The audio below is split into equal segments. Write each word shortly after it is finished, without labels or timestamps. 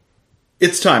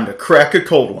It's time to crack a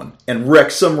cold one and wreck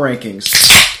some rankings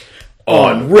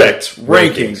on Wrecked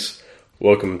Rankings.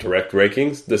 Welcome to Wrecked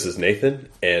Rankings. This is Nathan,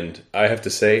 and I have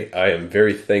to say I am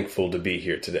very thankful to be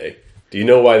here today. Do you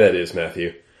know why that is,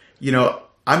 Matthew? You know,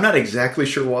 I'm not exactly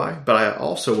sure why, but I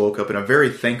also woke up in a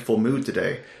very thankful mood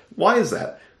today. Why is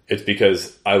that? It's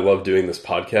because I love doing this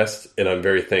podcast, and I'm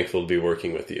very thankful to be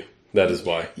working with you. That is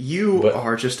why. You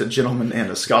are just a gentleman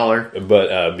and a scholar.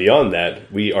 But beyond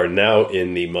that, we are now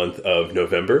in the month of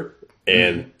November,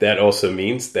 and that also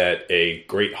means that a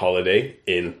great holiday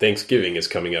in Thanksgiving is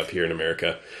coming up here in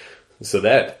America. So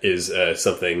that is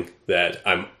something that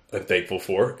I'm thankful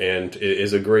for, and it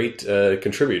is a great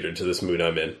contributor to this mood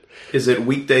I'm in. Is it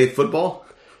weekday football?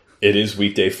 It is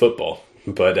weekday football,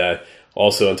 but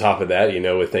also on top of that, you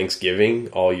know, with Thanksgiving,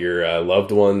 all your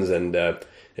loved ones and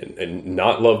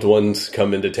not loved ones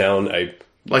come into town.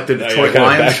 Like the Detroit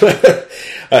Lions?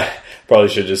 I probably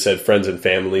should have just said friends and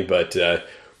family, but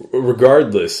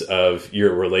regardless of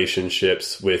your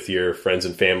relationships with your friends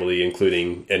and family,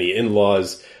 including any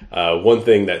in-laws, one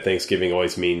thing that Thanksgiving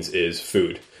always means is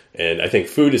food. And I think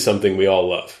food is something we all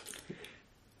love.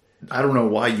 I don't know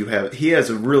why you have... He has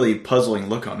a really puzzling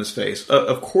look on his face.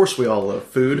 Of course we all love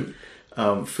food.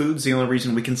 Food's the only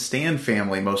reason we can stand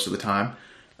family most of the time.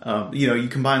 You know, you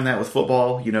combine that with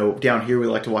football. You know, down here we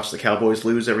like to watch the Cowboys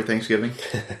lose every Thanksgiving.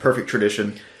 Perfect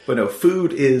tradition. But no,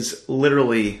 food is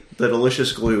literally the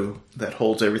delicious glue that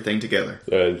holds everything together.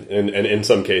 And in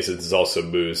some cases it's also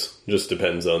booze. Just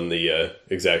depends on the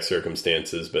exact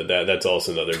circumstances. But that's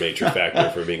also another major factor,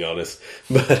 for being honest.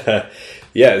 But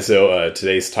so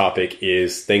today's topic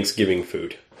is Thanksgiving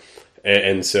food.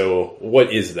 And so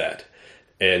what is that?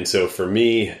 And so for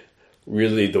me,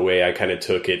 really the way I kind of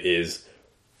took it is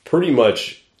pretty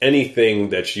much anything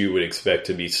that you would expect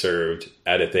to be served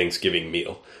at a Thanksgiving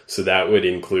meal. So that would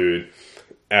include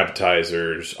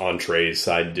appetizers, entrees,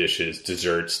 side dishes,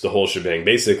 desserts, the whole shebang.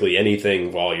 Basically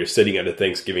anything while you're sitting at a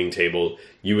Thanksgiving table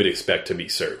you would expect to be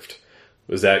served.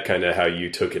 Was that kind of how you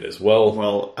took it as well?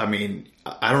 Well, I mean,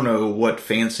 I don't know what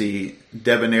fancy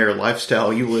debonair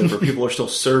lifestyle you live where people are still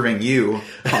serving you on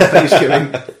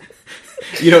Thanksgiving.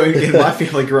 You know, in my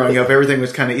family growing up, everything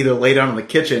was kind of either laid out in the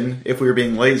kitchen if we were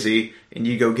being lazy, and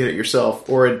you go get it yourself,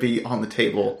 or it'd be on the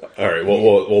table. All right.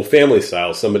 Well, family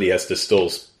style, somebody has to still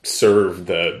serve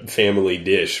the family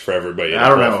dish for everybody. I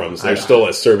don't know. From, so there's still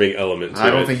a serving element to it.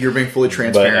 I don't think you're being fully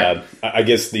transparent. But I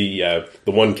guess the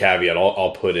one caveat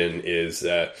I'll put in is,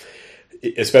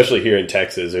 especially here in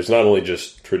Texas, there's not only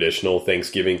just traditional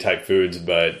Thanksgiving type foods,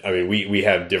 but I mean, we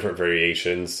have different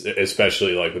variations,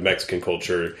 especially like with Mexican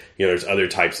culture. You know, there's other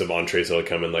types of entrees that will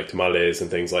come in, like tamales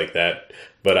and things like that.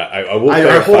 But I will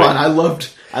clarify. Hold on, I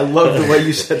loved the way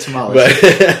you said tamales.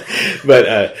 but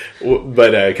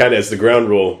kind of as the ground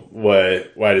rule,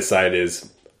 what I decide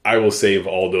is I will save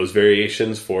all those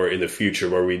variations for in the future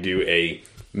where we do a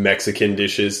Mexican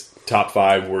dishes top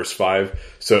 5, worst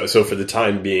 5. So for the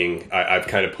time being, I've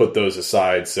kind of put those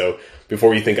aside. So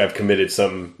before you think I've committed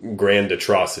some grand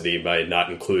atrocity by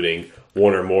not including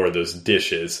one or more of those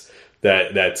dishes,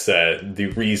 that's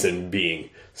the reason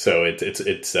being. So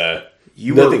it's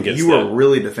you were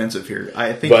really defensive here.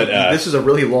 I think this is a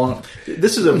really long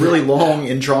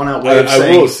and drawn out way of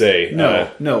saying. I will say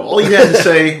no. All you had to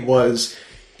say was,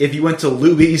 if you went to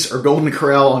Luby's or Golden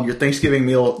Corral on your Thanksgiving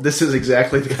meal, this is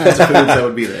exactly the kinds of foods that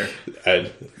would be there.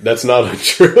 That's not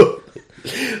untrue.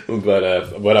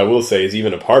 But what I will say is,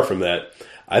 even apart from that,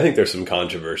 I think there's some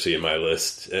controversy in my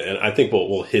list, and I think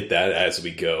we'll hit that as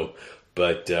we go.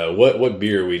 But what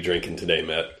beer are we drinking today,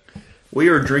 Matt? We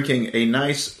are drinking a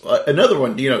nice another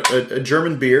one. You know, a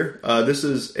German beer. This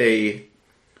is a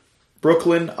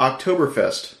Brooklyn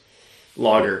Oktoberfest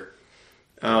lager.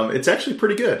 It's actually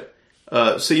pretty good.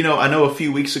 So, you know, I know a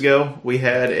few weeks ago we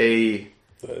had a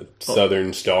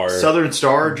Southern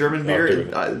Star German beer.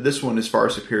 This one is far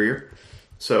superior.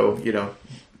 So, you know,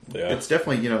 It's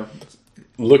definitely, you know.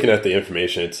 Looking at the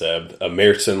information, it's a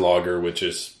Märzen lager, which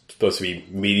is supposed to be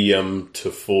medium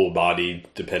to full body,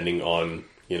 depending on,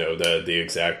 you know, the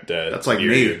exact that's like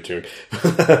me.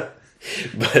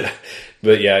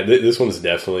 But yeah, this one's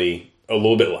definitely a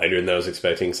little bit lighter than I was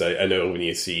expecting. So I know when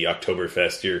you see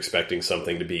Oktoberfest, you're expecting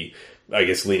something to be, I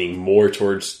guess, leaning more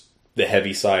towards the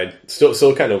heavy side.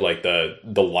 Still kind of like the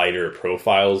lighter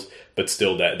profiles, but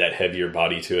still that heavier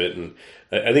body to it. And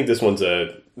I think this one's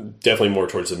definitely more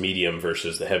towards the medium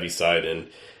versus the heavy side. And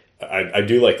I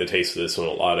do like the taste of this one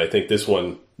a lot. I think this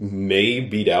one may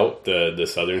beat out the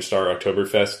Southern Star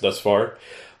Oktoberfest thus far.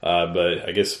 But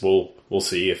I guess we'll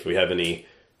see if we have any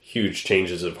huge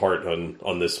changes of heart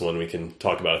on this one. We can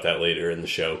talk about that later in the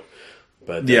show.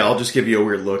 But yeah, I'll just give you a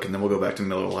weird look, and then we'll go back to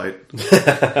Miller Lite.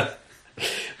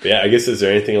 But yeah, I guess, is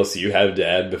there anything else you have to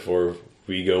add before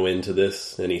we go into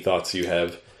this? Any thoughts you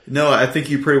have? No, I think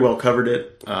you pretty well covered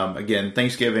it. Again,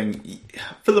 Thanksgiving,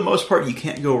 for the most part, you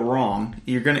can't go wrong.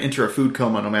 You're going to enter a food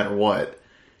coma no matter what.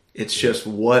 It's just,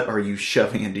 what are you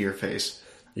shoving into your face?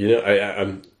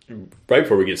 I'm right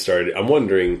before we get started, I'm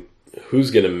wondering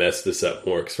who's going to mess this up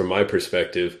more. Because from my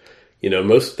perspective,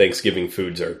 most Thanksgiving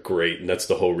foods are great, and that's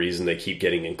the whole reason they keep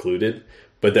getting included.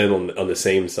 But then on the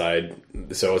same side,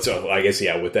 so I guess,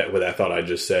 with that thought I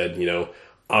just said,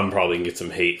 I'm probably going to get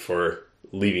some hate for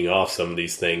leaving off some of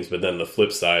these things. But then the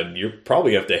flip side, you're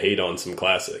probably going to have to hate on some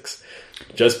classics,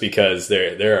 just because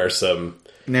there are some.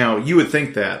 Now, you would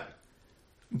think that,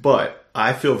 but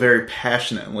I feel very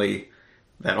passionately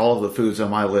that all of the foods on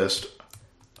my list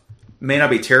may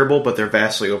not be terrible, but they're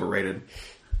vastly overrated.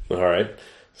 All right.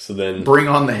 So then, bring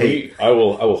on the hate. I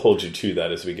will hold you to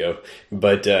that as we go.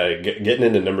 But getting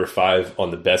into number 5 on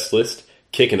the best list,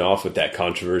 kicking off with that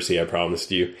controversy I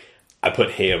promised you, I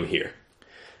put ham here.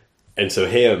 And so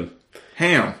ham,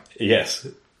 yes.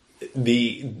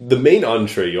 The main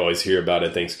entree you always hear about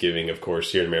at Thanksgiving, of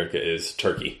course, here in America, is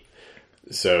turkey.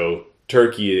 So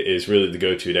turkey is really the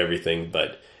go-to at everything,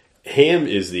 but ham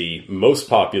is the most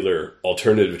popular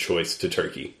alternative choice to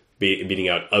turkey, beating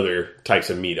out other types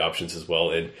of meat options as well.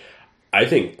 And I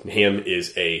think ham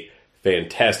is a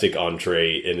fantastic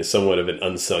entree and is somewhat of an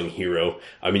unsung hero.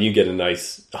 I mean, you get a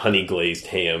nice honey glazed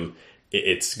ham.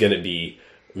 It's going to be,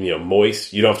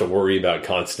 moist. You don't have to worry about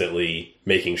constantly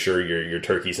making sure your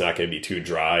turkey's not going to be too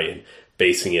dry and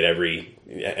basting it every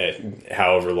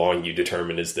however long you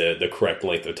determine is the correct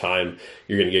length of time.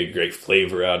 You're going to get a great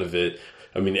flavor out of it.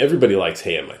 I mean, everybody likes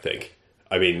ham, I think.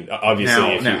 I mean,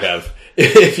 obviously,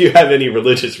 if you have any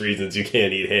religious reasons you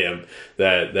can't eat ham,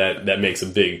 that makes a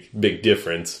big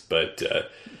difference. But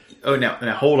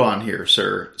now hold on here,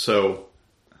 sir. So,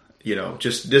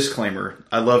 just disclaimer: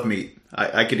 I love meat.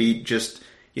 I could eat just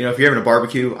if you're having a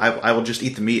barbecue, I will just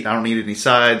eat the meat. I don't need any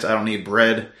sides. I don't need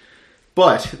bread.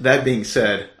 But that being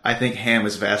said, I think ham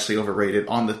is vastly overrated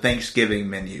on the Thanksgiving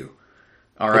menu.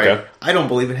 All right, okay. I don't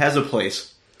believe it has a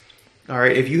place. All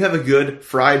right, if you have a good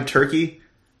fried turkey,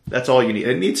 that's all you need.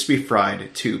 It needs to be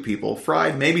fried too, people.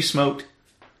 Fried, maybe smoked,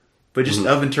 but just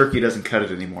oven turkey doesn't cut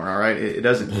it anymore, all right? It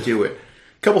doesn't do it.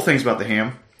 A couple things about the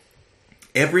ham.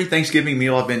 Every Thanksgiving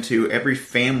meal I've been to, every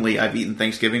family I've eaten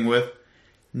Thanksgiving with,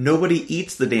 nobody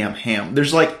eats the damn ham.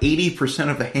 There's like 80%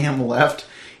 of the ham left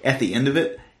at the end of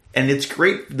it, and it's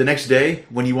great the next day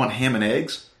when you want ham and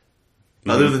eggs.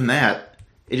 Other than that,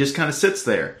 it just kind of sits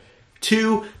there.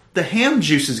 2, the ham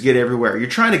juices get everywhere. You're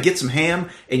trying to get some ham,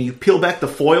 and you peel back the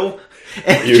foil,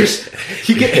 and you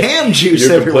get ham juice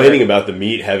everywhere. You're complaining about the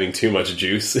meat having too much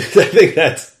juice. I think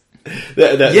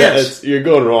yes. You're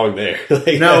going wrong there.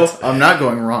 No, I'm not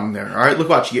going wrong there. All right, look,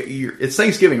 watch. It's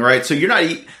Thanksgiving, right? So you're not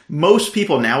eating. Most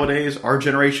people nowadays, our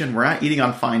generation, we're not eating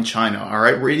on fine china. All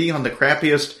right, we're eating on the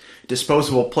crappiest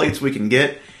disposable plates we can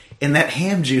get, and that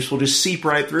ham juice will just seep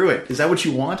right through it. Is that what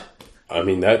you want? I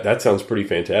mean, that sounds pretty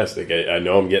fantastic. I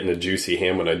know I'm getting a juicy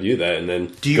ham when I do that, and then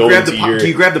do you grab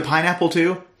the pineapple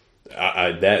too?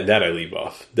 That I leave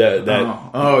off.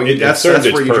 It served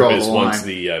its purpose once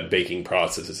the baking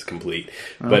process is complete.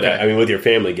 But I mean, with your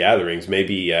family gatherings,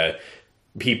 maybe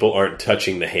people aren't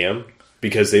touching the ham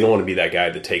because they don't want to be that guy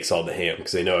that takes all the ham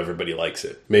because they know everybody likes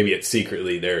it. Maybe it's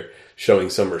secretly they're showing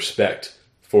some respect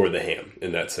for the ham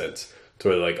in that sense. To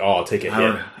where they're like, I'll take a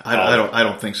hit. I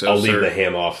don't think so. I'll leave the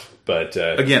ham off. But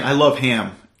again, I love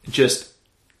ham. Just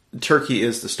turkey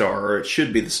is the star, or it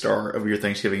should be the star of your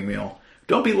Thanksgiving meal.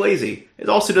 Don't be lazy. It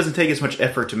also doesn't take as much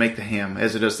effort to make the ham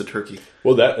as it does the turkey.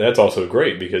 Well, that's also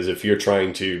great because if you're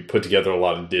trying to put together a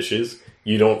lot of dishes,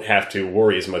 you don't have to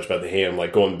worry as much about the ham.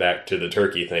 Like going back to the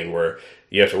turkey thing where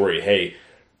you have to worry, hey,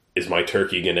 is my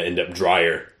turkey going to end up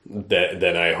drier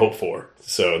than I hope for?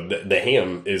 So the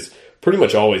ham is pretty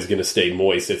much always going to stay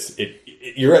moist.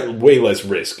 You're at way less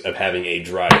risk of having a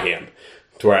dry ham,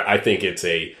 to where I think it's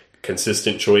a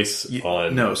consistent choice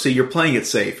on... No, see, you're playing it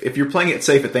safe. If you're playing it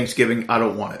safe at Thanksgiving, I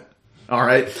don't want it. All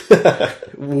right?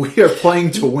 We are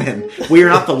playing to win. We are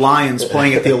not the Lions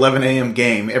playing at the 11 a.m.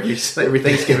 game every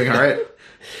Thanksgiving, all right?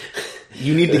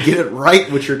 You need to get it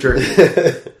right with your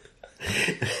turkey.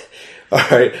 All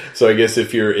right, so I guess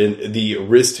if you're in the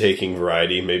risk-taking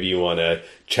variety, maybe you want to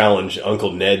challenge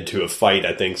Uncle Ned to a fight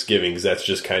at Thanksgiving, because that's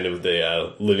just kind of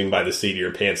the living by the seat of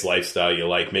your pants lifestyle you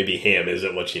like. Maybe ham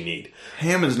isn't what you need.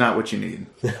 Ham is not what you need.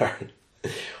 All right.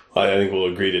 Well, I think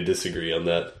we'll agree to disagree on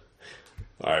that.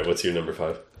 All right, what's your number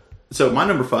 5? So my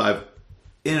number 5,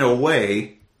 in a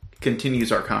way,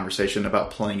 continues our conversation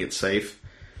about playing it safe.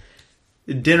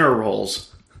 Dinner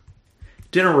rolls.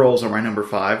 dinner rolls are my number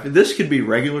 5. This could be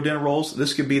regular dinner rolls.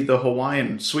 This could be the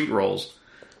Hawaiian sweet rolls.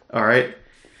 All right?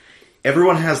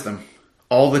 Everyone has them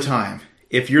all the time.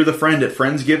 If you're the friend at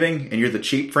Friendsgiving and you're the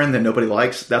cheap friend that nobody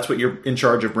likes, that's what you're in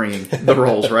charge of bringing, the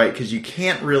rolls, right? Because you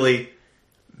can't really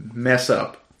mess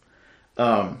up.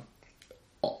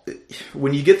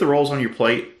 When you get the rolls on your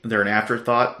plate, they're an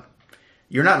afterthought.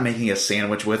 You're not making a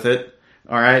sandwich with it,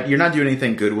 all right? You're not doing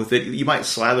anything good with it. You might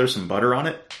slather some butter on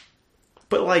it.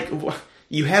 But, like,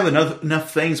 you have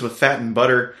enough things with fat and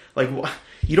butter. Like,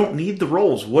 you don't need the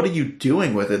rolls. What are you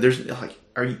doing with it? There's like,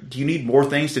 do you need more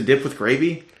things to dip with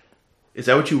gravy? Is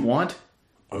that what you want?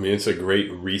 I mean, it's a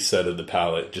great reset of the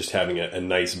palate, just having a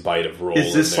nice bite of roll.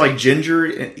 Is this like Ginger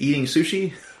eating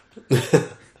sushi?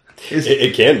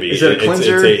 It can be. Is it a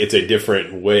cleanser? It's a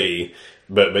different way,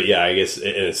 but yeah, I guess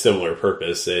in a similar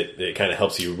purpose, it kind of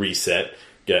helps you reset,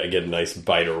 get a nice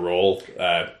bite of roll,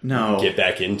 get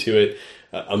back into it.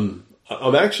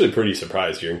 I'm actually pretty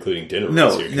surprised you're including dinner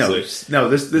rolls here. No.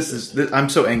 This is. I'm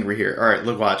so angry here. All right,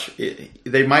 look, watch.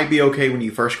 They might be okay when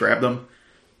you first grab them,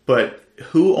 but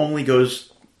who only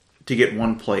goes to get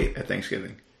one plate at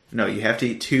Thanksgiving? No, you have to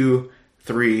eat 2,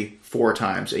 3, 4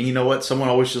 times. And you know what? Someone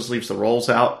always just leaves the rolls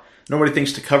out. Nobody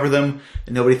thinks to cover them,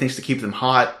 and nobody thinks to keep them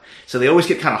hot. So they always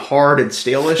get kind of hard and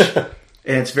stale-ish, and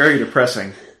it's very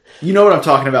depressing. You know what I'm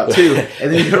talking about too.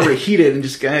 And then you go to reheat it, and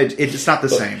it's just not the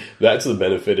same. That's the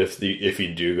benefit if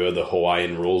you do go the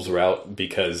Hawaiian rolls route,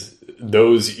 because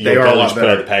those they are a lot put out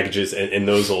better. the packages, and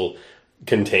those will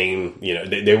contain,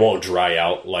 they won't dry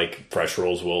out like fresh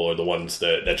rolls will, or the ones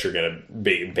that you're going to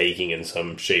be baking in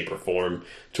some shape or form,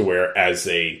 to where as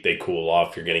they cool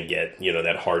off, you're going to get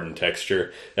that hardened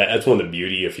texture. That's one of the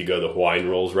beauty if you go the Hawaiian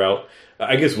rolls route.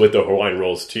 I guess with the Hawaiian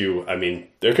rolls too, I mean,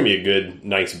 there can be a good,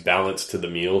 nice balance to the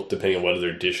meal depending on what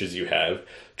other dishes you have,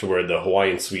 to where the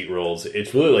Hawaiian sweet rolls,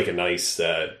 it's really like a nice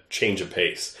change of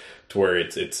pace, to where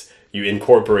it's you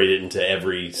incorporate it into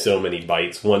every so many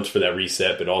bites, once for that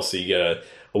reset, but also you get a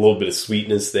little bit of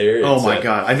sweetness there. Oh my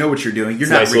God, I know what you're doing. You're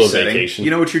not nice resetting.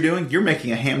 You know what you're doing? You're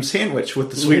making a ham sandwich with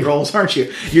the sweet rolls, aren't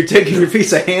you? You're taking your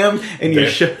piece of ham and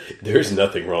there's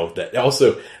nothing wrong with that.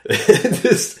 Also,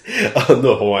 this on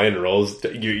the Hawaiian rolls,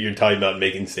 you're talking about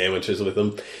making sandwiches with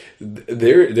them.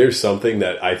 There's something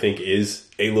that I think is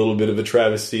a little bit of a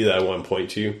travesty that I want to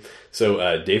point to.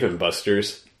 So Dave &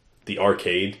 Buster's, the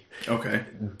arcade, okay,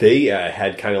 they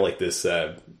had kind of like this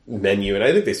menu, and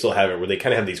I think they still have it, where they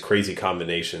kind of have these crazy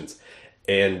combinations.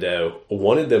 And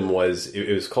one of them was,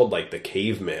 it was called like the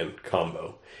caveman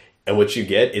combo. And what you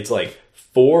get, it's like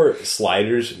 4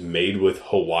 sliders made with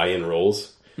Hawaiian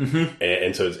rolls. Mm-hmm.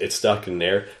 And so it's stuck in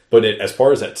there. But as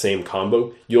far as that same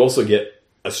combo, you also get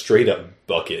a straight up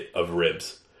bucket of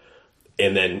ribs.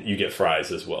 And then you get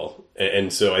fries as well.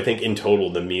 And so I think in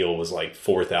total the meal was like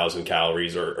 4,000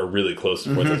 calories or really close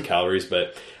to 4,000 calories.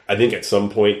 But I think at some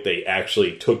point they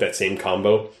actually took that same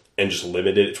combo and just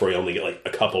limited it to where you only get like a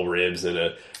couple ribs and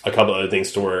a couple other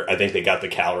things, to where I think they got the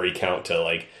calorie count to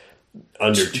like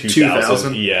under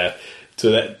 2,000. Yeah.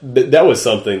 So that was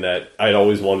something that I'd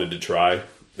always wanted to try,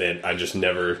 and I just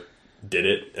never did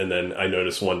it. And then I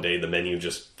noticed one day the menu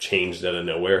just changed out of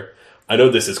nowhere. I know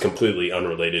this is completely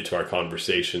unrelated to our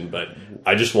conversation, but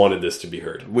I just wanted this to be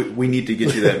heard. We need to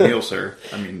get you that meal, sir.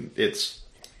 I mean, it's...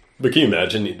 But can you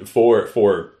imagine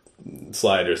 4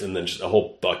 sliders and then just a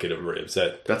whole bucket of ribs?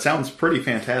 That sounds pretty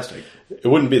fantastic. It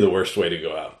wouldn't be the worst way to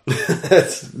go out.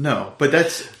 No,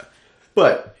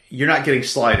 but you're not getting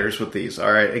sliders with these,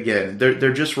 all right? Again,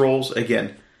 they're just rolls.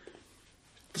 Again,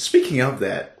 speaking of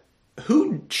that,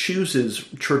 who chooses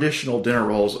traditional dinner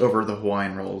rolls over the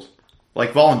Hawaiian rolls?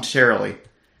 Like, voluntarily.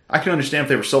 I can understand if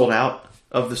they were sold out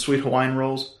of the sweet Hawaiian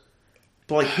rolls.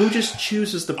 But, like, who just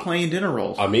chooses the plain dinner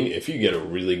rolls? I mean, if you get a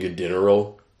really good dinner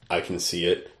roll, I can see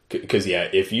it. Because, yeah,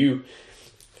 if you...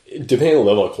 Depending on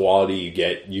the level of quality you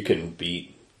get, you can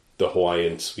beat the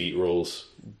Hawaiian sweet rolls.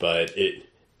 But it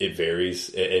varies.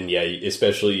 And, yeah,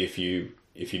 especially if you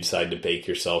decide to bake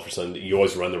yourself or something, you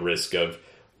always run the risk of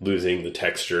losing the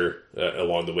texture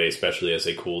along the way, especially as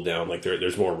they cool down. Like,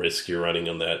 there's more risk you're running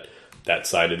on that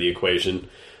side of the equation.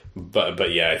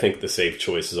 But yeah, I think the safe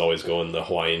choice is always going the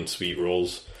Hawaiian sweet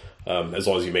rolls, as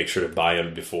long as you make sure to buy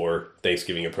them before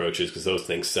Thanksgiving approaches, because those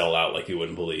things sell out like you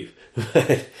wouldn't believe.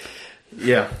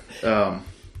 Yeah.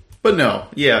 But no,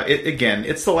 yeah, again,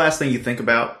 it's the last thing you think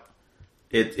about.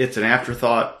 It's an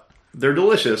afterthought. They're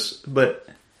delicious, but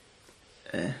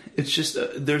it's just,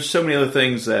 there's so many other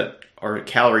things that are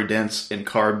calorie dense and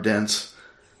carb dense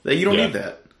that you don't need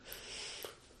that.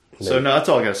 So, no, that's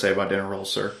all I got to say about dinner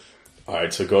rolls, sir. All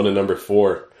right, so going to number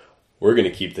 4, we're going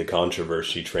to keep the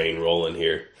controversy train rolling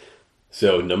here.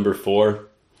 So, number 4,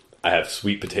 I have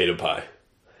sweet potato pie.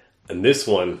 And this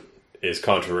one is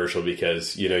controversial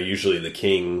because, usually the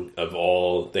king of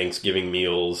all Thanksgiving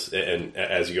meals, and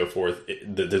as you go forth,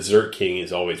 the dessert king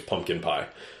is always pumpkin pie.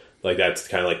 Like, that's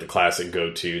kind of like the classic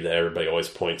go-to that everybody always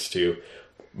points to.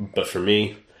 But for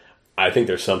me, I think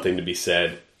there's something to be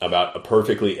said about a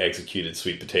perfectly executed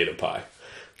sweet potato pie.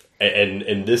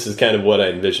 And this is kind of what I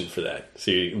envisioned for that. So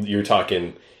you're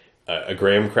talking a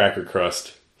graham cracker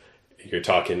crust. You're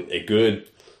talking a good,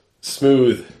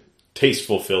 smooth,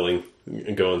 tasteful filling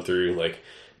going through. Like,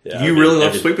 you really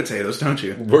love sweet potatoes, don't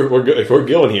you? We're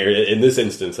going here. In this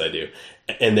instance, I do.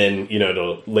 And then,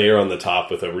 to layer on the top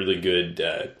with a really good,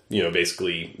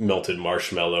 basically melted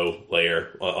marshmallow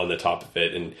layer on the top of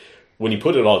it. And when you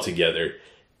put it all together,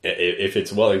 if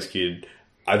it's well executed,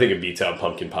 I think it beats out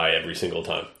pumpkin pie every single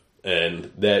time.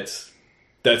 And that's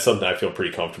something I feel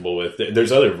pretty comfortable with.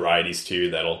 There's other varieties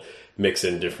too that'll mix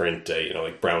in different,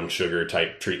 like brown sugar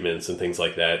type treatments and things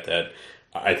like that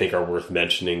I think are worth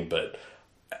mentioning. But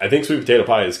I think sweet potato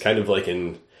pie is kind of like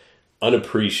an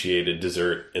unappreciated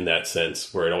dessert in that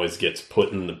sense, where it always gets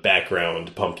put in the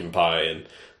background, pumpkin pie, and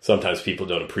sometimes people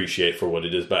don't appreciate for what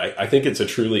it is. But I think it's a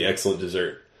truly excellent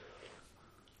dessert.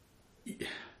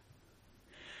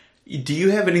 Do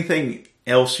you have anything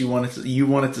else you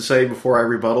wanted to say before I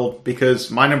rebuttal?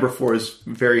 Because my number 4 is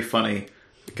very funny.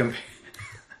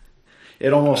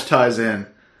 It almost ties in.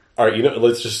 All right,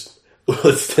 let's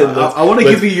I want to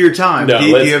give you your time. Do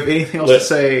you have anything else to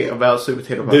say about sweet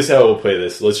potato pie? This is how we'll play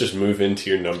this. Let's just move into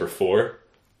your number 4,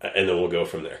 and then we'll go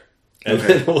from there. And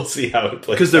then we'll see how it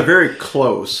plays. Because they're very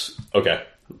close. Okay.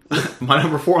 My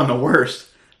number 4 on the worst,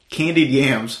 candied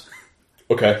yams.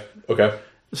 Okay.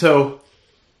 So,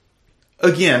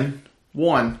 again,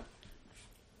 one,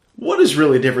 what is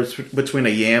really the difference between a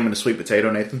yam and a sweet potato,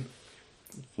 Nathan?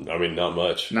 I mean, not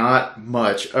much. Not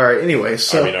much. All right, anyway,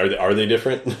 so... I mean, are they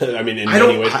different? I mean, in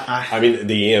many ways. I mean,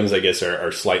 the yams, I guess,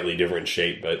 are slightly different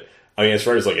shape, but, I mean, as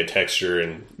far as, like, a texture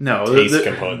and taste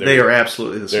component... They are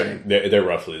absolutely the same. They're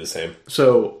roughly the same.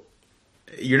 So,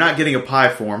 you're not getting a pie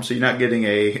form, so you're not getting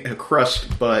a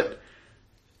crust, but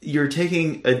you're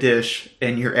taking a dish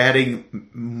and you're adding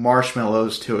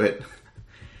marshmallows to it.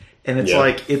 And it's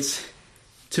like,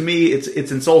 to me,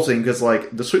 it's insulting because,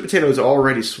 like, the sweet potato is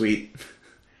already sweet.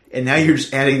 And now you're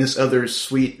just adding this other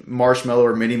sweet marshmallow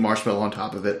or mini marshmallow on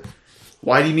top of it.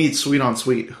 Why do you need sweet on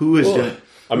sweet? Who is doing it?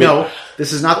 No,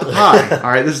 this is not the pie. All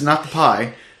right, this is not the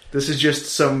pie. This is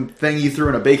just some thing you threw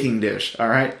in a baking dish. All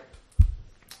right.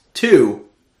 2,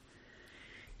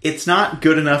 it's not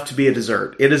good enough to be a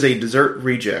dessert. It is a dessert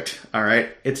reject. All right.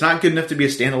 It's not good enough to be a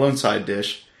standalone side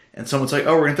dish. And someone's like,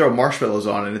 "Oh, we're gonna throw marshmallows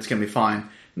on it, and it's gonna be fine."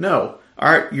 No.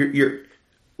 All right. You're.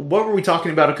 What were we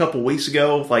talking about a couple weeks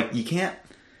ago? Like, you can't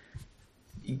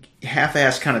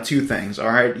half-ass kind of 2 things, all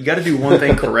right? You got to do one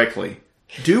thing correctly.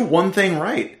 Do one thing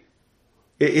right.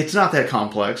 It's not that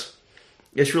complex.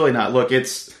 It's really not. Look,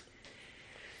 it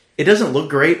doesn't look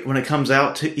great when it comes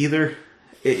out to either.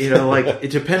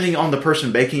 Depending on the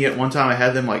person baking it. One time I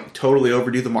had them, like, totally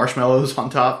overdo the marshmallows on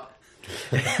top.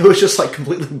 It was just, like,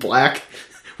 completely black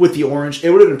with the orange.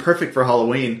 It would have been perfect for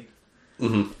Halloween,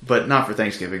 but not for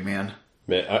Thanksgiving, man.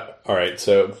 All right,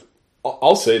 so...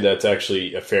 I'll say that's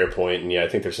actually a fair point, and I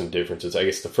think there's some differences. I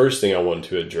guess the first thing I wanted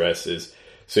to address is,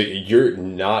 so you're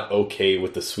not okay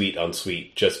with the sweet on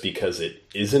sweet just because it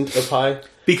isn't a pie?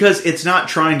 Because it's not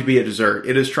trying to be a dessert.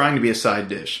 It is trying to be a side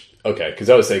dish. Okay,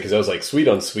 because I was like, sweet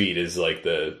on sweet is like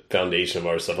the foundation of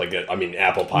our stuff like that. I mean,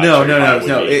 apple pie.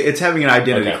 No. It's having an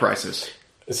identity crisis.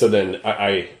 So then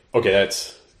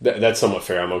that's somewhat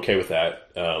fair. I'm okay with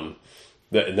that.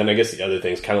 Then I guess the other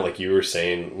thing is kind of like you were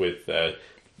saying with...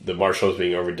 the marshmallows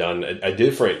being overdone. A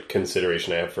different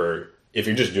consideration I have for if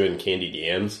you're just doing candied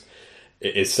yams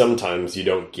is sometimes you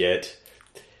don't get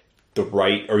the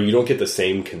right, or you don't get the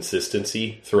same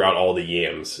consistency throughout all the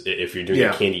yams if you're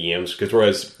doing candy yams. Because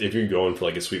whereas if you're going for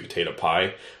like a sweet potato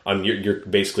pie, you're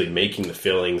basically making the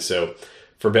filling. So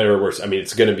for better or worse, I mean,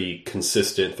 it's going to be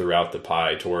consistent throughout the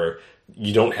pie to where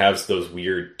you don't have those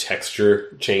weird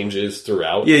texture changes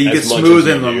throughout. Yeah, you get smooth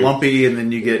and lumpy, and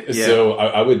then you get... Yeah. So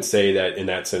I would say that in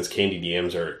that sense, candied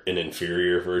yams are an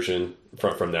inferior version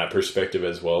from that perspective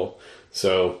as well.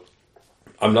 So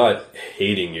I'm not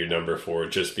hating your number 4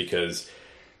 just because,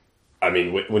 I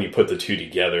mean, when you put the 2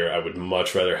 together, I would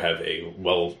much rather have a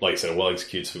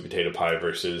well-executed sweet potato pie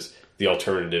versus the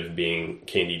alternative being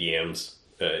candied yams.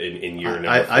 In your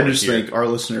number 4 I just think our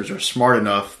listeners are smart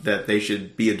enough that they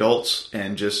should be adults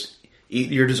and just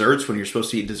eat your desserts when you're supposed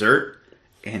to eat dessert,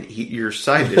 and eat your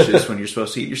side dishes when you're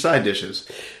supposed to eat your side dishes.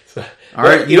 All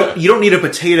right, you don't need a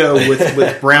potato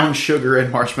with brown sugar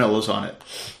and marshmallows on it.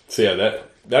 So yeah,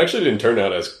 That actually didn't turn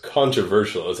out as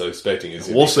controversial as I was expecting.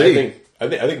 We'll see. I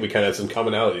think we kind of have some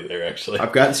commonality there, actually.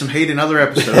 I've gotten some hate in other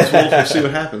episodes. We'll see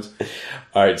what happens.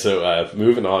 All right, so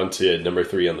moving on to number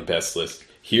 3 on the best list.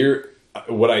 Here,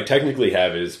 what I technically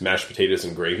have is mashed potatoes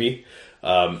and gravy.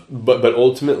 But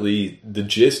ultimately, the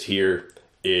gist here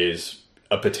is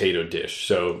a potato dish.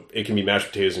 So it can be mashed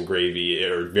potatoes and gravy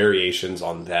or variations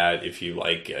on that if you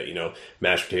like,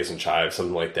 mashed potatoes and chives,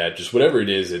 something like that. Just whatever it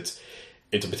is, it's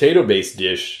a potato-based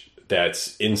dish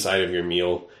that's inside of your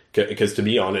meal. Because to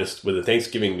be honest, with a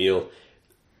Thanksgiving meal,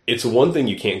 it's one thing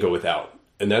you can't go without.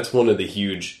 And that's one of the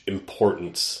huge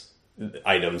importance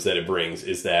items that it brings,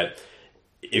 is that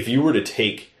if you were to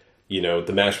take,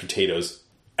 the mashed potatoes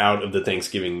out of the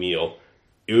Thanksgiving meal,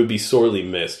 it would be sorely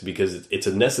missed, because it's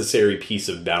a necessary piece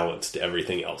of balance to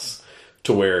everything else,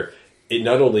 to where it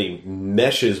not only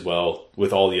meshes well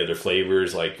with all the other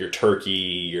flavors, like your turkey,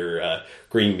 your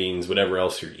green beans, whatever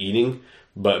else you're eating,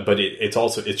 but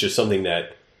it's just something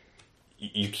that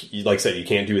you like I said, you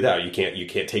can't do without. You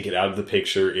can't take it out of the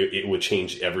picture. It would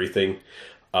change everything.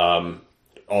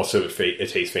 Also, it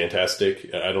tastes fantastic.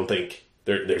 I don't think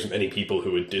there's many people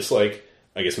who would dislike,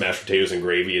 I guess, mashed potatoes and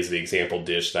gravy is the example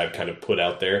dish that I've kind of put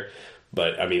out there.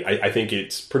 But I mean, I think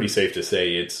it's pretty safe to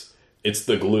say it's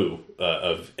the glue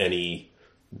of any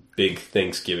big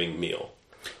Thanksgiving meal.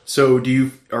 So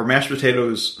are mashed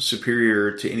potatoes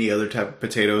superior to any other type of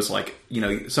potatoes? Like,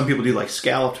 some people do like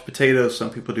scalloped potatoes.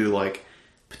 Some people do like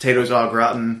potatoes au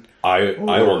gratin. I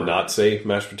will not say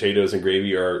mashed potatoes and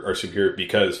gravy are superior,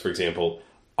 because, for example,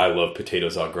 I love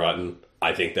potatoes au gratin.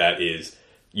 I think that is,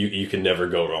 you can never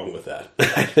go wrong with that.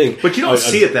 I think, but you don't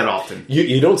see it that often.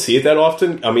 You don't see it that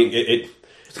often. I mean,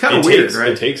 it's kind of weird,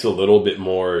 right? It takes a little bit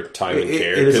more time and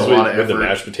care. It is a lot of effort. With the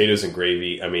mashed potatoes and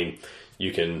gravy, I mean,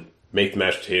 you can make the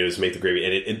mashed potatoes, make the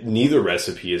gravy, and neither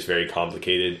recipe is very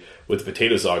complicated. With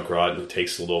potatoes au gratin, it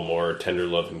takes a little more tender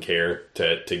love and care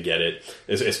to get it,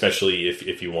 especially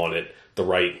if you want it the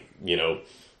right,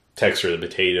 texture of the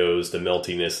potatoes, the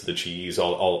meltiness of the cheese,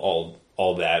 all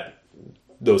that,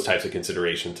 those types of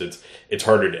considerations. It's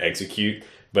harder to execute,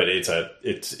 but it's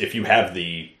if you have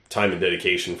the time and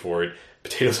dedication for it,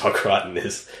 potatoes au gratin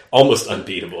is almost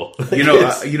unbeatable.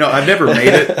 I've never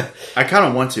made it. I kind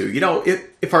of want to.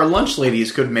 If our lunch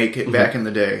ladies could make it back in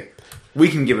the day, we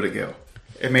can give it a go.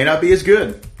 It may not be as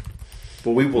good,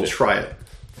 but we will try it.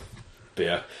 But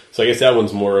yeah, so I guess that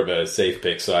one's more of a safe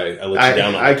pick. So I let you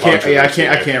down on the I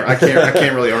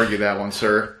can't really argue that one,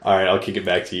 sir. All right, I'll kick it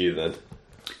back to you then.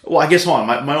 Well, I guess hold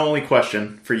on. My only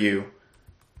question for you: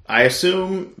 I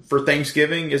assume for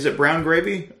Thanksgiving, is it brown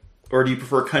gravy? Or do you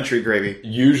prefer country gravy?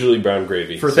 Usually brown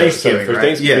gravy. For Thanksgiving, for right?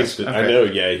 Thanksgiving, Yes. Okay. I know,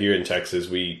 here in Texas,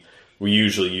 we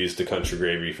usually use the country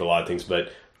gravy for a lot of things.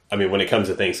 But, I mean, when it comes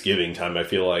to Thanksgiving time, I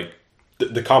feel like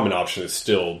the common option is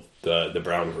still the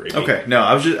brown gravy. Okay. No,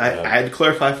 I had to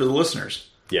clarify for the listeners.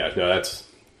 Yeah, no,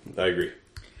 I agree.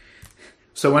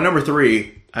 So my number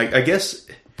 3, I guess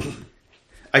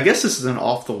this is an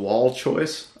off-the-wall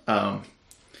choice.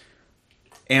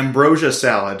 Ambrosia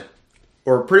salad.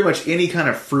 Or pretty much any kind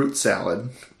of fruit salad.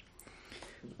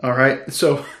 All right.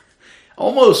 So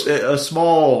almost a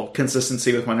small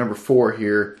consistency with my number 4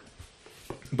 here.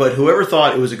 But whoever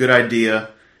thought it was a good idea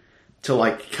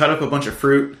to cut up a bunch of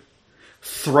fruit,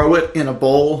 throw it in a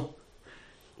bowl,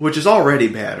 which is already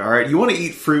bad. All right. You want to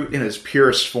eat fruit in its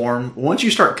purest form. Once you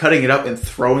start cutting it up and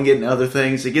throwing it in other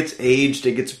things, it gets aged,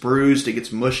 it gets bruised, it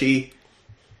gets mushy.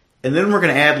 And then we're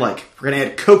going to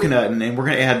add coconut and we're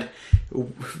going to add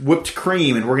whipped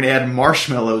cream, and we're going to add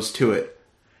marshmallows to it.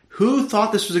 Who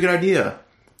thought this was a good idea?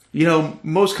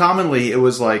 Most commonly it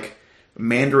was like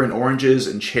mandarin oranges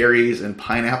and cherries and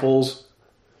pineapples.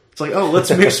 It's like, oh, let's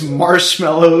mix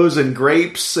marshmallows and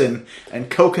grapes and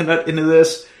coconut into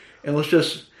this, and let's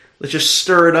just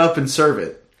stir it up and serve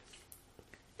it.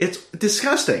 It's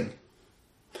disgusting.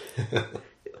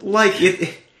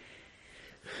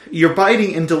 You're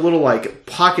biting into little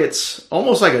pockets,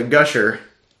 almost like a gusher.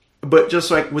 But just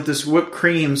with this whipped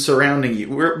cream surrounding you,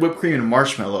 whipped cream and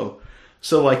marshmallow,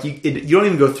 so you don't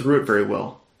even go through it very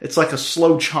well. It's like a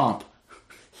slow chomp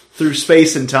through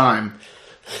space and time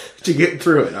to get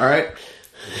through it. All right,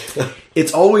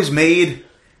 it's always made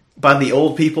by the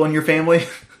old people in your family,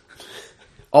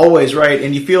 always, right?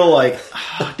 And you feel like,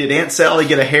 did Aunt Sally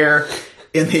get a hair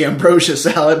in the ambrosia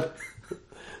salad?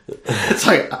 It's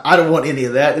like, I don't want any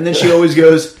of that. And then she always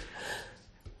goes,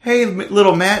 hey,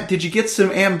 little Matt, did you get some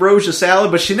ambrosia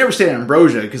salad? But she never said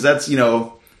ambrosia, because that's,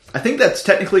 I think that's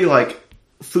technically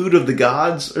food of the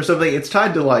gods or something. It's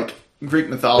tied to Greek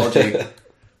mythology.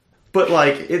 But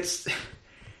it's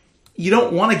you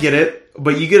don't want to get it,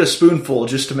 but you get a spoonful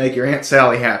just to make your Aunt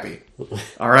Sally happy.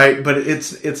 All right, but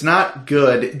it's not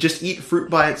good. Just eat fruit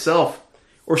by itself,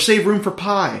 or save room for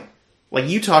pie. Like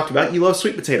you talked about, you love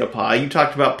sweet potato pie. You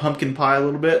talked about pumpkin pie a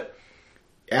little bit,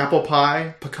 apple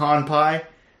pie, pecan pie.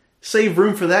 Save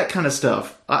room for that kind of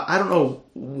stuff. I don't know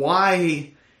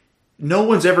why no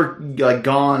one's ever like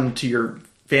gone to your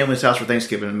family's house for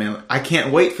Thanksgiving. Man, I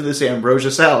can't wait for this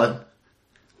ambrosia salad.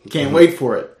 Can't wait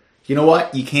for it. You know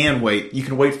what? You can wait. You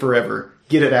can wait forever.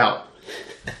 Get it out.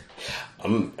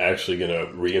 I'm actually going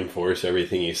to reinforce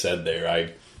everything you said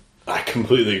there. I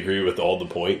completely agree with all the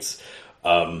points.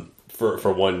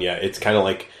 For one, yeah, it's kind of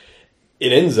like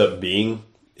it ends up being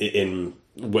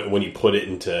when you put it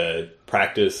into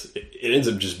practice, it ends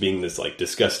up just being this like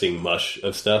disgusting mush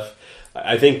of stuff.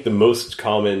 I think the most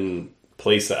common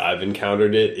place that I've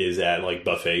encountered it is at like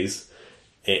buffets,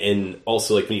 and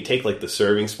also like when you take like the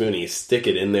serving spoon and you stick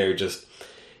it in there, it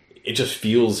just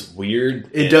feels weird.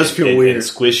 It does feel weird and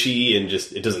squishy, and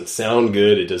just it doesn't sound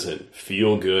good. It doesn't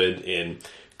feel good. And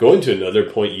going to another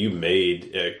point you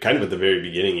made, kind of at the very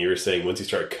beginning, you were saying once you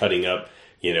start cutting up,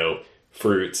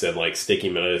 fruits and like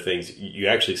sticking them and other things, you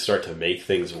actually start to make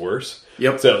things worse.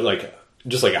 Yep. So like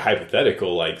just like a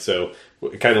hypothetical, like so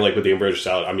kind of like with the ambrosia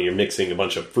salad, I mean you're mixing a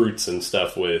bunch of fruits and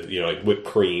stuff with like whipped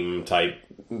cream type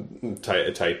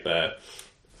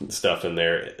stuff in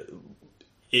there.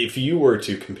 If you were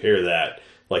to compare that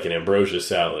like an ambrosia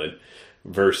salad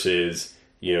versus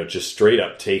just straight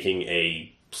up taking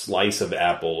a slice of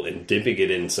apple and dipping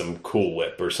it in some Cool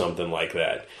Whip or something like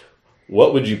that,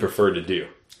 what would you prefer to do?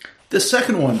 The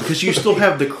second one, because you still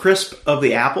have the crisp of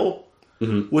the apple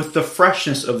with the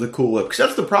freshness of the Cool Whip. Because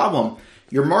that's the problem.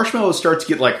 Your marshmallow starts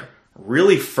to get like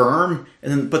really firm,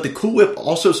 but the Cool Whip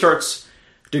also starts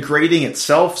degrading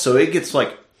itself, so it gets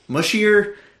like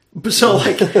mushier. So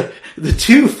like the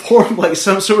two form like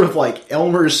some sort of like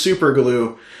Elmer's super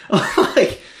glue.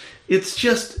 Like it's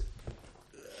just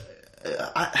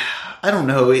I don't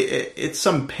know. It's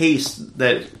some paste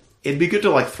that it'd be good to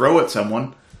like throw at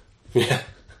someone. Yeah.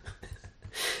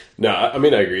 No, I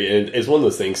mean, I agree. And it's one of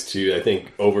those things, too, I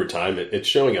think over time, it's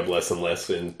showing up less and less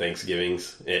in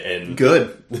Thanksgivings. And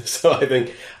good. So I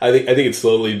think it's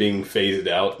slowly being phased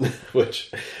out,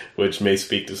 which may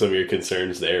speak to some of your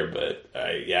concerns there. But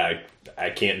I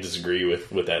can't disagree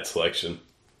with that selection.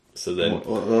 So then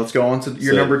well, let's go on to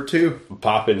your number two.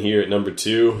 Pop in here at number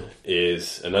two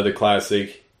is another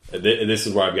classic. This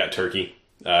is where I've got turkey.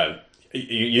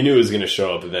 You knew it was going to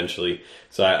show up eventually.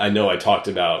 So I know I talked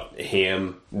about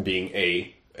ham being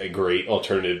a great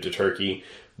alternative to turkey,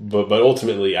 but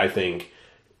ultimately I think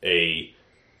a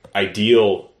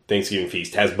ideal Thanksgiving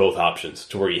feast has both options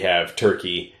to where you have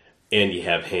turkey and you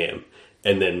have ham.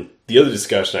 And then the other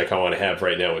discussion I kind of want to have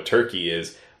right now with turkey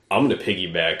is I'm going to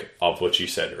piggyback off what you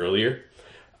said earlier.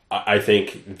 I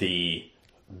think the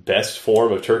best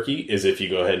form of turkey is if you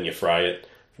go ahead and you fry it,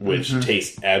 which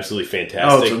tastes absolutely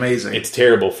fantastic. Oh, it's amazing. It's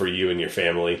terrible for you and your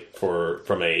family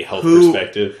from a health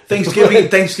perspective.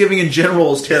 Thanksgiving in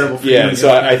general is terrible for you. Yeah,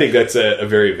 so I think that's a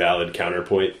very valid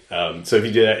counterpoint. So if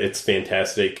you do that, it's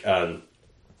fantastic.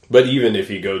 But even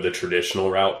if you go the traditional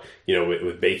route,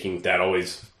 with baking, that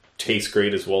always tastes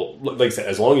great as well. Like I said,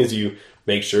 as long as you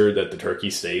make sure that the turkey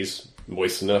stays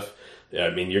moist enough, I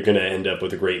mean, you're going to end up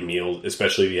with a great meal,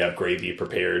 especially if you have gravy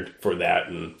prepared for that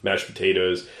and mashed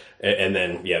potatoes. And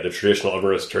then, the traditional oven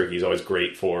roasted turkey is always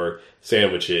great for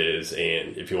sandwiches,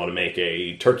 and if you want to make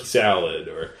a turkey salad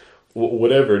or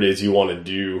whatever it is you want to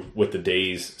do with the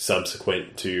days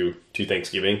subsequent to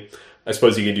Thanksgiving. I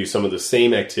suppose you can do some of the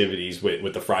same activities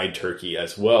with the fried turkey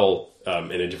as well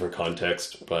in a different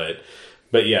context. But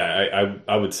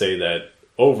I would say that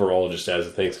overall, just as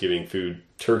a Thanksgiving food,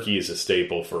 turkey is a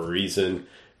staple for a reason.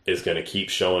 It's going to keep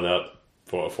showing up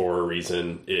for a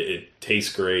reason. It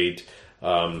tastes great.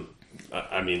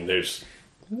 I mean, there's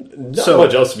not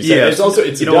much else to be said. Yeah,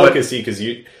 it's a delicacy because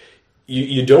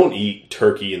you don't eat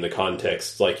turkey in the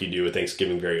context like you do with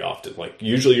Thanksgiving very often. Like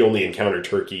usually you only encounter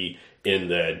turkey in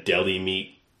the deli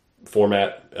meat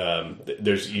format.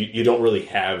 You don't really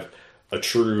have a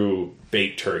true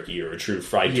baked turkey or a true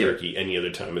fried turkey any other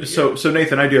time of the year. So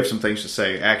Nathan, I do have some things to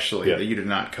say actually that you did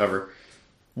not cover.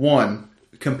 One,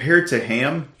 compared to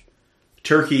ham,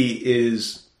 turkey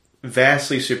is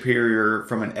vastly superior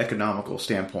from an economical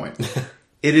standpoint.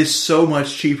 It is so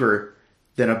much cheaper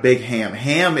than a big ham.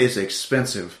 Ham is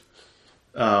expensive.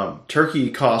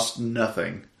 Turkey costs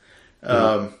nothing.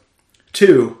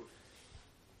 Two,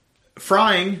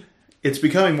 frying, it's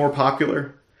becoming more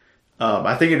popular.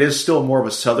 I think it is still more of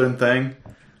a southern thing,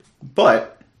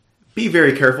 but be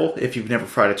very careful if you've never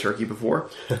fried a turkey before.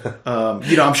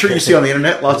 I'm sure you see on the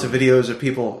internet lots of videos of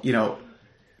people,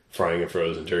 frying a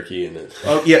frozen turkey and then...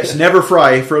 Oh, yes, never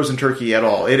fry a frozen turkey at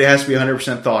all. It has to be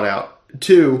 100% thawed out.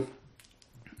 2,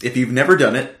 if you've never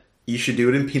done it, you should do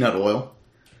it in peanut oil.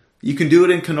 You can do it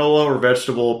in canola or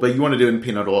vegetable, but you want to do it in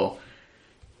peanut oil.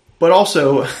 But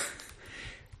also,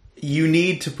 you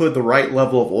need to put the right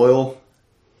level of oil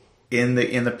in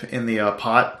the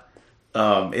pot.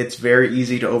 It's very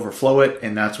easy to overflow it,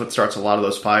 and that's what starts a lot of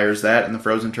those fires. That and the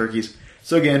frozen turkeys.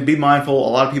 So again, be mindful.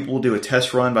 A lot of people will do a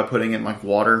test run by putting in like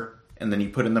water, and then you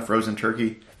put in the frozen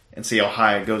turkey and see how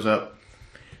high it goes up.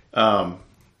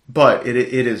 But it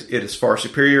is far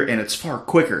superior, and it's far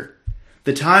quicker.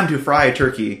 The time to fry a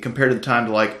turkey compared to the time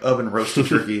to like oven roast a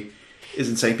turkey is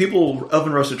insane. People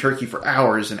oven roast a turkey for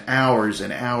hours and hours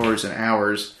and hours and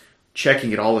hours,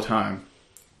 checking it all the time.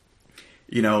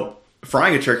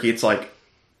 Frying a turkey, it's like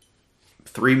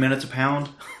 3 minutes a pound.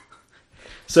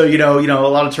 So, a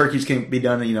lot of turkeys can be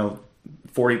done in,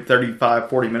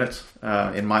 40 minutes,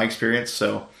 in my experience.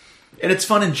 So, and it's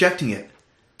fun injecting it.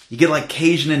 You get like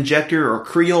Cajun injector or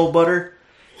Creole butter,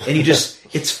 and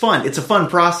it's fun. It's a fun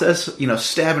process,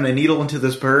 stabbing a needle into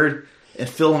this bird and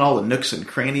filling all the nooks and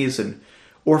crannies and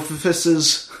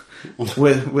orifices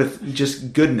with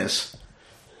just goodness.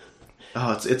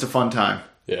 Oh, it's a fun time.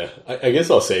 Yeah, I guess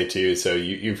I'll say too, so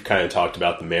you've kind of talked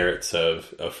about the merits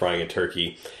of frying a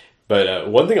turkey, but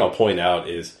one thing I'll point out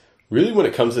is really when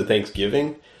it comes to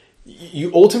Thanksgiving,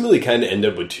 you ultimately kind of end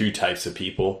up with 2 types of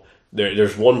people.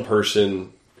 There's one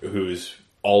person who's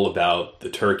all about the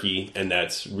turkey, and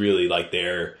that's really like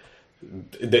their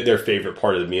favorite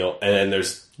part of the meal, and then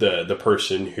there's the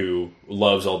person who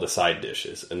loves all the side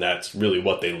dishes, and that's really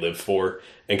what they live for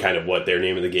and kind of what their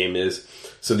name of the game is.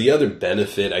 So the other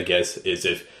benefit, I guess, is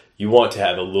if you want to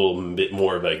have a little bit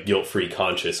more of a guilt-free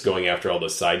conscience going after all the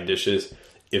side dishes,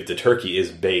 if the turkey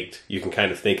is baked, you can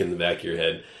kind of think in the back of your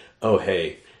head, oh,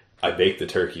 hey, I baked the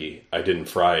turkey, I didn't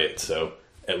fry it, so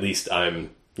at least I'm,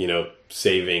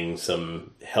 saving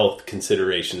some health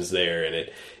considerations there, and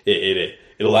it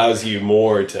allows you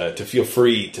more to feel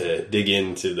free to dig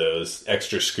into those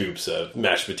extra scoops of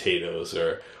mashed potatoes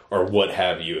or what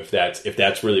have you, if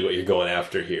that's really what you're going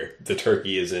after here. The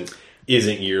turkey isn't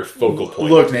your focal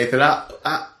point. Look, Nathan,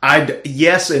 I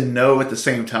yes and no at the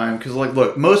same time, because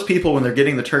look, most people when they're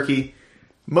getting the turkey,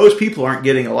 most people aren't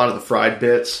getting a lot of the fried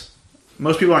bits.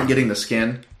 Most people aren't getting the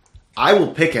skin. I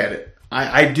will pick at it.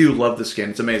 I do love the skin.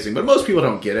 It's amazing. But most people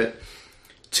don't get it.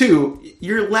 2,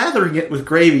 you're lathering it with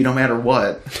gravy no matter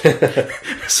what.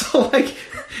 So,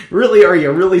 really, are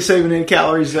you really saving in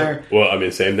calories there? Well, I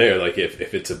mean, same there. Like,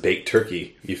 if it's a baked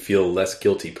turkey, you feel less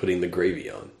guilty putting the gravy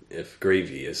on, if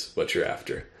gravy is what you're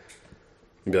after.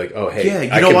 You'd be like, oh, hey,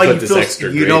 yeah, I can put this extra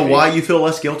gravy. You know why you feel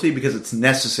less guilty? Because it's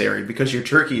necessary. Because your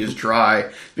turkey is dry.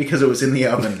 Because it was in the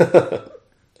oven.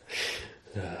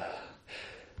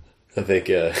 I think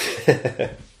air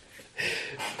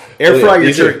fry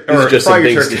your turkey, or fry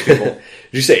your turkey, people. Did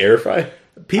you say air fry?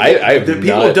 People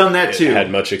have done that too.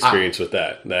 Had much experience with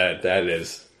that.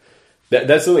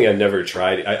 That's something I've never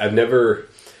tried. I've never.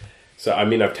 So I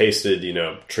mean, I've tasted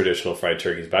traditional fried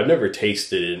turkeys, but I've never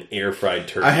tasted an air fried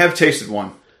turkey. I have tasted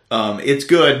one. It's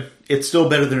good. It's still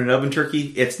better than an oven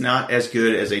turkey. It's not as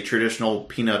good as a traditional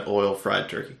peanut oil fried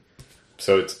turkey.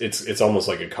 So it's almost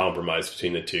like a compromise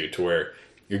between the two, to where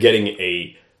you're getting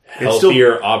a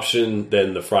healthier option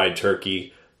than the fried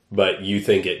turkey, but you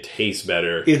think it tastes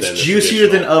better. It's juicier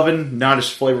than oven, not as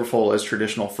flavorful as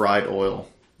traditional fried oil.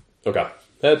 Okay,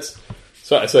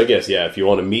 so I guess if you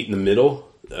want to meet in the middle,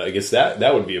 I guess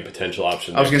that would be a potential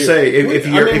option. I was going to say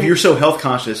if you're so health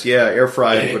conscious, air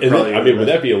fried would probably. Would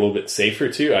that be a little bit safer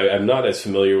too? I'm not as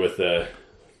familiar with the.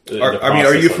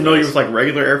 Are you familiar with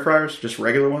regular air fryers, just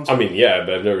regular ones? I mean, yeah,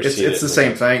 but I've never seen it. It's the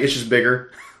same thing. It's just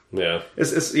bigger. Yeah.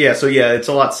 It's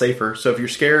a lot safer. So if you're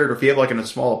scared, or if you have in a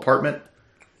small apartment,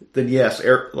 then yes,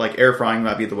 air frying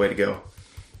might be the way to go.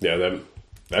 Yeah,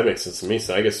 that makes sense to me.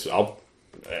 So I guess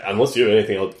unless you have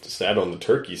anything else to add on the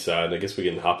turkey side, I guess we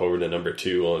can hop over to number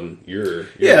 2 on your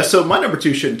so my number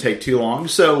 2 shouldn't take too long.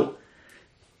 So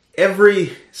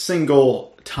every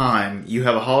single time you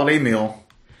have a holiday meal,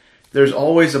 there's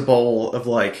always a bowl of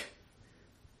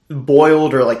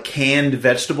boiled or canned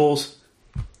vegetables.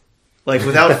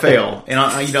 Without fail.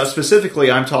 And,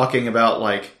 specifically I'm talking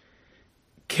about,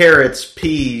 carrots,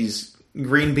 peas,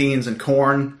 green beans, and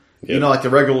corn. Yep. The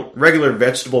regular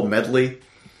vegetable medley.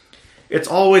 It's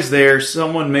always there.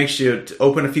 Someone makes you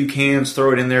open a few cans,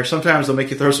 throw it in there. Sometimes they'll make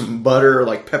you throw some butter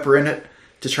or, pepper in it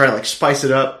to try to, spice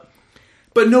it up.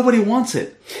 But nobody wants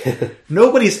it.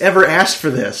 Nobody's ever asked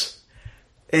for this.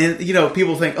 And,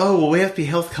 people think, oh, well, we have to be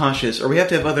health conscious or we have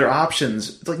to have other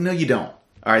options. It's like, no, you don't.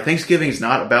 All right, Thanksgiving is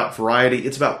not about variety.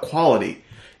 It's about quality.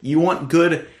 You want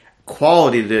good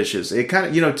quality dishes. It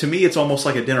kind of, to me, it's almost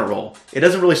like a dinner roll. It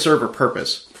doesn't really serve a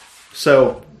purpose.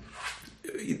 So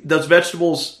those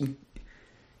vegetables,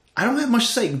 I don't have much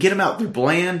to say. Get them out. They're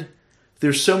bland.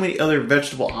 There's so many other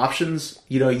vegetable options.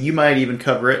 You might even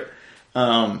cover it.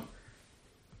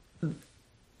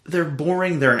 They're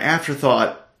boring. They're an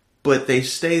afterthought, but they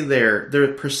stay there.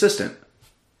 They're persistent.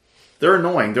 They're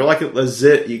annoying. They're like a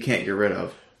zit you can't get rid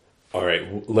of. All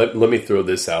right, let me throw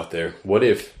this out there. What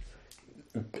if,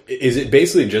 is it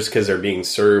basically just because they're being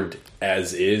served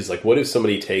as is? Like, what if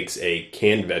somebody takes a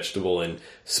canned vegetable and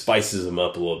spices them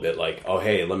up a little bit? Like, oh,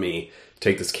 hey, let me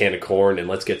take this can of corn and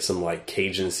let's get some, like,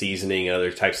 Cajun seasoning,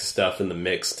 other types of stuff in the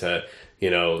mix to,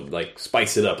 like,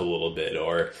 spice it up a little bit.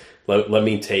 Or let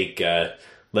me take...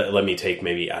 Let me take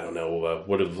maybe, I don't know,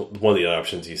 one of the other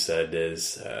options you said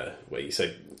is, you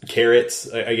said carrots,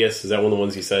 I guess. Is that one of the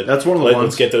ones you said? That's one of the ones.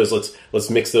 Let's get those, let's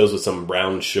mix those with some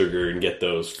brown sugar and get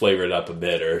those flavored up a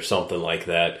bit or something like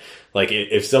that. Like,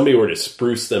 if somebody were to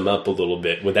spruce them up a little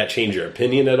bit, would that change your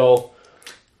opinion at all?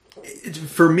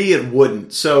 For me, it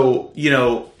wouldn't. So,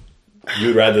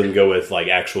 you'd rather than go with, like,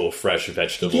 actual fresh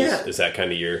vegetables? Yeah. Is that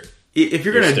kind of your... If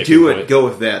you're going to do it, go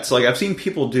with that. So, like, I've seen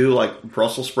people do, like,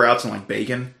 Brussels sprouts and, like,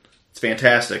 bacon. It's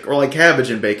fantastic. Or, like, cabbage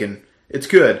and bacon. It's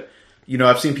good.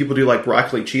 I've seen people do, like,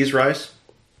 broccoli cheese rice.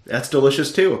 That's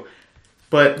delicious, too.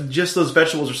 But just those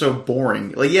vegetables are so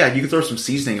boring. Like, yeah, you can throw some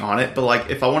seasoning on it. But, like,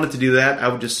 if I wanted to do that, I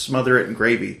would just smother it in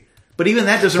gravy. But even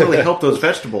that doesn't really help those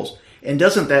vegetables. And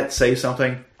doesn't that say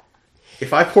something?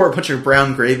 If I pour a bunch of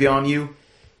brown gravy on you,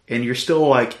 and you're still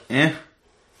like,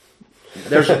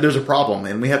 there's a problem,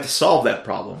 and we have to solve that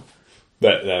problem.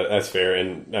 That's fair.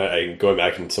 And going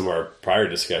back in some of our prior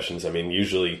discussions, I mean,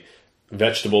 usually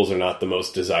vegetables are not the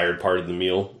most desired part of the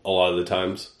meal a lot of the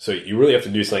times. So you really have to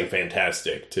do something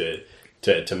fantastic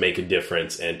to make a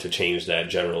difference and to change that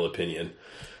general opinion.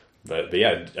 But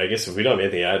yeah, I guess if we don't have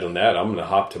anything to add on that, I'm going to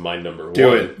hop to my number one.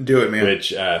 Do it, man.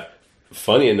 Which,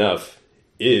 funny enough,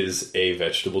 is a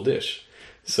vegetable dish.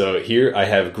 So here I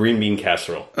have green bean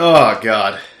casserole. Oh,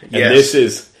 God. Yes.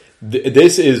 And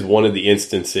this is one of the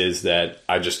instances that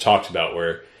I just talked about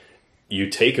where you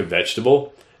take a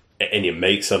vegetable and you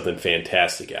make something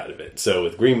fantastic out of it. So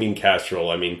with green bean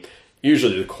casserole, I mean,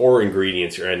 usually the core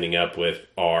ingredients you're ending up with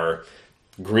are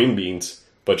green beans,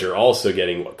 but you're also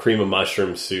getting cream of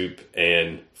mushroom soup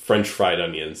and French fried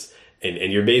onions. And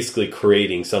you're basically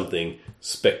creating something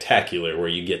spectacular where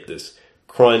you get this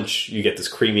crunch, you get this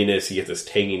creaminess, you get this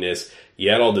tanginess, you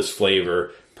add all this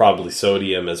flavor, probably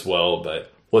sodium as well,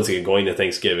 but once again, going to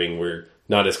Thanksgiving, we're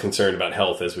not as concerned about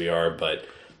health as we are, but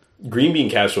green bean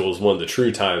casserole is one of the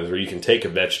true times where you can take a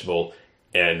vegetable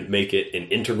and make it an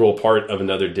integral part of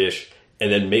another dish, and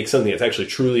then make something that's actually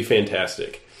truly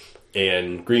fantastic.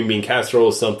 And green bean casserole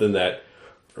is something that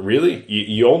really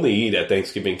you only eat at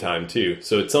Thanksgiving time too,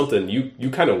 so it's something you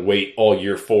kind of wait all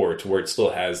year for, to where it still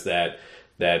has that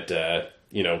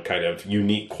kind of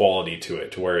unique quality to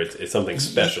it, to where it's something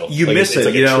special. You like miss it's it,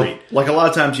 like a treat. Like a lot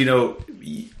of times,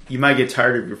 you might get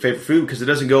tired of your favorite food because it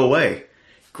doesn't go away.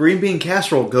 Green bean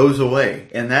casserole goes away,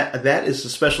 and that is the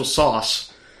special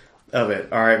sauce of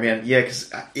it. All right, man. Yeah,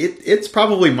 because it's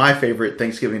probably my favorite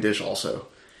Thanksgiving dish also.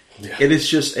 Yeah. It is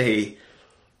just a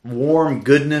warm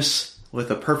goodness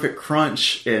with a perfect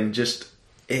crunch, and just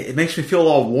it makes me feel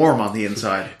all warm on the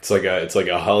inside. It's like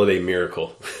a holiday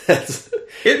miracle.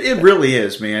 It really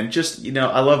is, man. Just,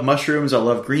 I love mushrooms. I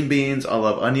love green beans. I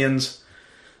love onions.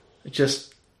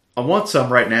 I want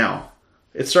some right now.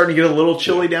 It's starting to get a little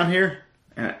chilly down here,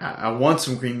 and I want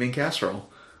some green bean casserole.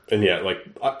 And yeah, like,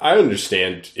 I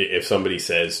understand if somebody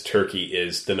says turkey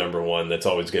is the number one, that's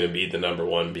always going to be the number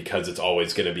one because it's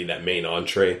always going to be that main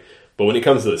entree. But when it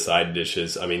comes to the side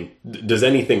dishes, I mean, does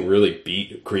anything really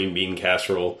beat green bean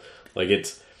casserole? Like,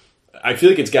 I feel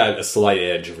like it's got a slight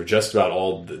edge over just about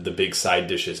all the big side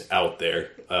dishes out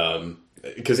there.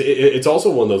 Because it's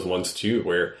also one of those ones, too,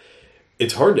 where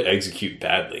it's hard to execute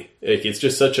badly. It's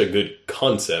just such a good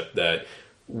concept that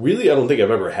really I don't think I've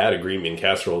ever had a green bean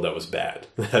casserole that was bad.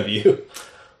 Have you?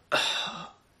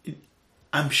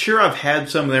 I'm sure I've had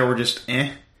some that were just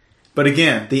But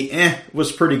again, the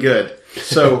was pretty good.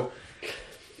 So,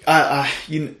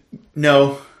 green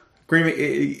bean,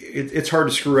 it's hard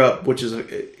to screw up, which is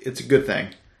it's a good thing.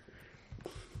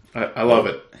 I love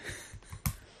it.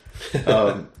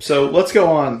 So let's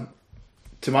go on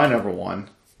to my number one,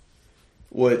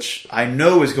 which I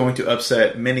know is going to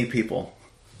upset many people.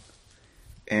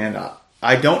 And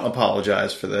I don't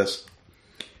apologize for this,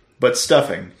 but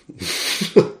stuffing.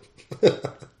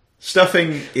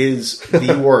 Stuffing is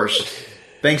the worst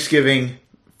Thanksgiving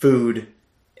food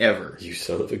ever. You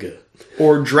son of a gun.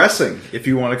 Or dressing, if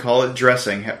you want to call it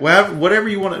dressing. Whatever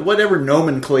you want, whatever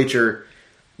nomenclature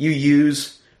you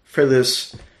use for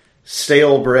this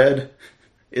stale bread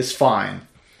is fine.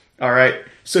 All right.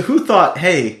 So who thought,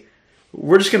 hey,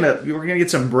 we're gonna get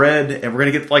some bread and we're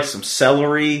gonna get like some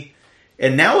celery.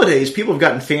 And nowadays people have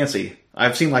gotten fancy.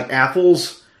 I've seen like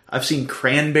apples. I've seen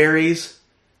cranberries.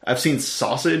 I've seen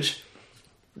sausage.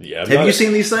 Yeah. Have you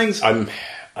seen these things? I'm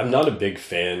not a big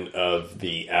fan of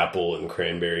the apple and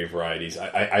cranberry varieties.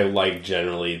 I like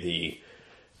generally the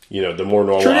more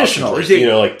normal traditional.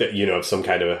 Options, like some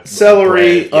kind of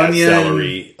celery, bread.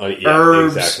 onion,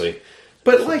 herbs. Exactly.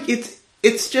 But like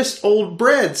it's just old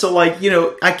bread. So like,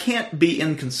 I can't be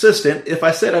inconsistent. If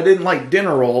I said I didn't like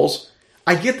dinner rolls,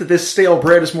 I get that this stale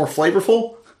bread is more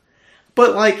flavorful,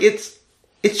 but like it's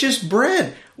just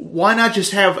bread. Why not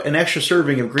just have an extra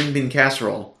serving of green bean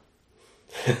casserole?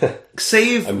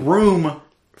 Save room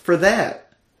for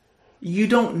that. You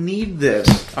don't need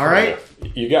this. All right?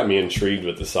 You got me intrigued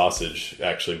with the sausage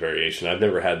variation. I've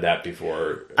never had that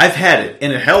before. I've had it,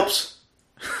 and it helps.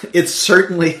 It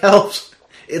certainly helps.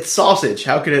 It's sausage.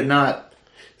 How could it not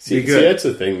be good? See, that's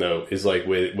the thing, though, is like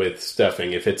with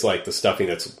stuffing, if it's like the stuffing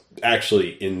that's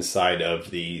actually inside of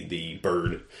the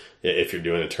bird, if you're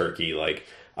doing a turkey,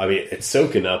 it's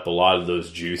soaking up a lot of those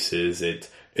juices.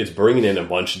 It's bringing in a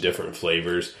bunch of different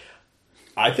flavors.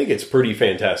 I think it's pretty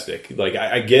fantastic. Like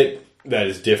I get that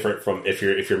is different from if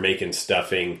you're making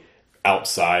stuffing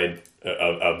outside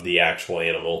of the actual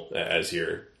animal as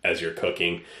you're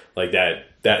cooking. Like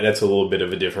that's a little bit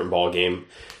of a different ball game.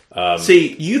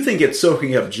 See, you think it's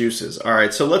soaking up juices. All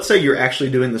right, so let's say you're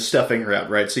actually doing the stuffing route,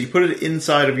 right? So you put it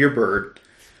inside of your bird.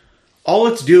 All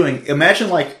it's doing, imagine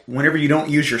like whenever you don't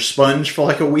use your sponge for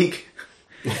like a week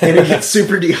and it gets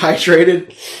super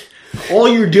dehydrated, all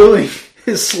you're doing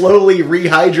is slowly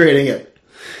rehydrating it.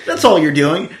 That's all you're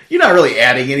doing. You're not really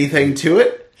adding anything to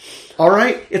it. All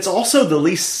right? It's also the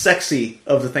least sexy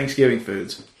of the Thanksgiving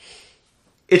foods.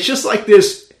 It's just like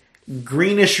this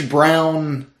greenish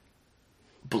brown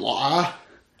blah.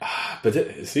 But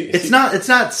it's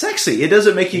not sexy. It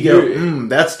doesn't make you go,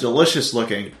 that's delicious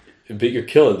looking. But you're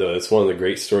killing, though. It's one of the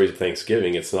great stories of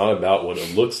Thanksgiving. It's not about what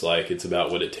it looks like. It's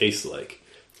about what it tastes like.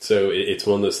 So it's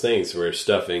one of those things where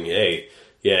stuffing,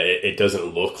 it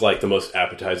doesn't look like the most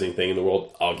appetizing thing in the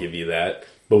world. I'll give you that.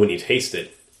 But when you taste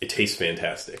it, it tastes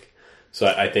fantastic. So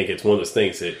I think it's one of those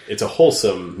things that it's a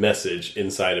wholesome message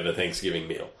inside of a Thanksgiving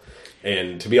meal.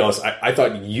 And to be honest, I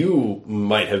thought you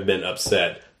might have been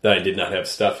upset that I did not have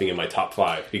stuffing in my top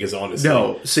 5 because honestly,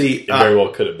 it very well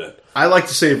could have been. I like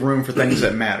to save room for things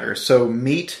that matter. So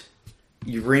meat,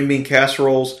 your green bean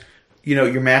casseroles,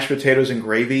 your mashed potatoes and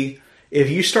gravy. If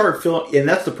you start filling, and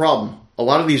that's the problem. A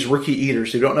lot of these rookie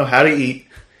eaters who don't know how to eat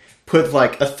put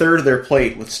like a third of their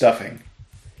plate with stuffing.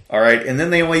 All right, and then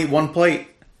they only eat one plate,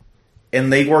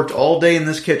 and they worked all day in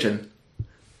this kitchen.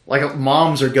 Like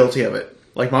moms are guilty of it.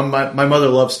 Like my mother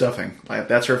loves stuffing. Like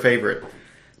that's her favorite.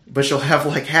 But she'll have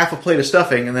like half a plate of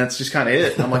stuffing, and that's just kind of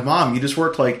it. And I'm like, Mom, you just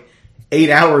worked like 8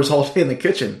 hours all day in the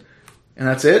kitchen, and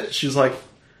that's it? She's like,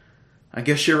 I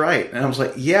guess you're right. And I was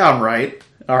like, yeah, I'm right.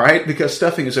 All right, because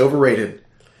stuffing is overrated.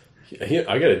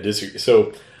 I gotta disagree.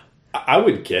 So I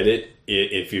would get it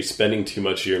if you're spending too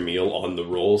much of your meal on the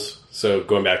rolls. So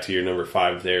going back to your number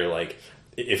 5 there, like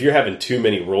if you're having too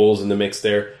many rolls in the mix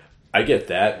there, I get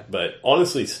that. But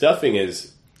honestly, stuffing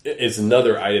is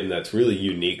another item that's really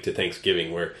unique to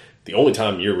Thanksgiving, where the only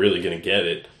time you're really going to get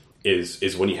it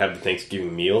is when you have the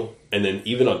Thanksgiving meal. And then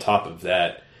even on top of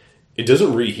that, it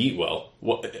doesn't reheat well.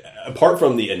 Apart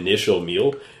from the initial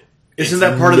meal, isn't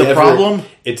that part of the problem?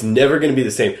 It's never going to be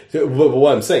the same.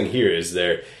 What I'm saying here is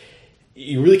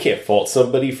you really can't fault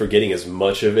somebody for getting as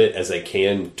much of it as they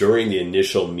can during the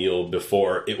initial meal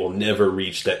before it will never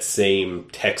reach that same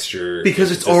texture.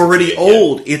 Because it's already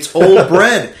old. It's old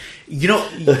bread.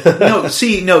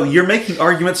 You're making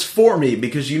arguments for me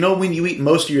because when you eat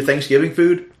most of your Thanksgiving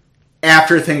food?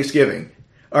 After Thanksgiving.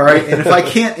 All right? And if I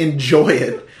can't enjoy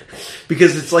it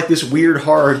because it's like this weird,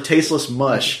 hard, tasteless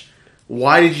mush,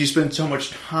 why did you spend so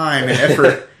much time and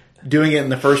effort doing it in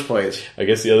the first place? I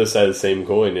guess the other side of the same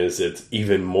coin is it's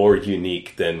even more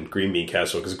unique than green bean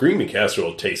casserole, because green bean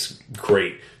casserole tastes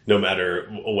great no matter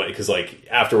what, because like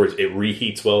afterwards it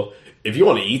reheats well. If you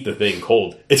want to eat the thing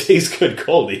cold, it tastes good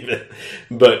cold even.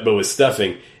 But with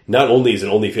stuffing, not only is it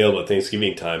only available at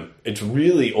Thanksgiving time, it's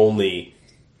really only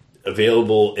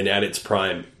available and at its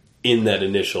prime in that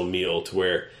initial meal, to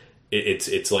where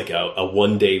it's like a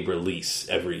one-day release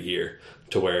every year,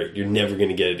 to where you're never going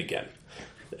to get it again.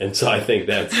 And so I think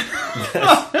that's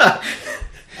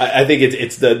I think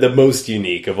it's the most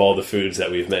unique of all the foods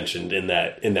that we've mentioned in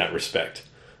that respect.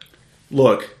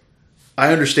 Look,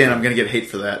 I understand I'm going to get hate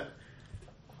for that.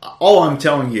 All I'm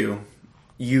telling you,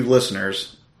 you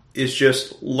listeners, is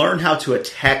just learn how to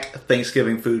attack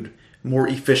Thanksgiving food more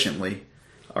efficiently.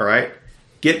 All right?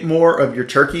 Get more of your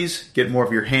turkeys, get more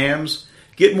of your hams,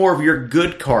 get more of your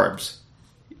good carbs,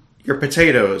 your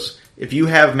potatoes. If you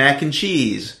have mac and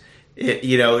cheese,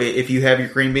 if you have your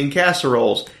green bean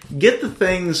casseroles, get the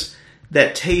things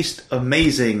that taste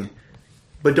amazing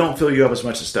but don't fill you up as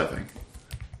much as stuffing.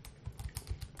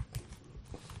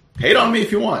 Hate on me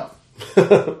if you want.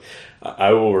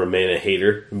 I will remain a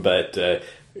hater, but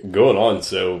going on,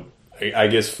 so I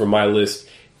guess for my list,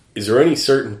 is there any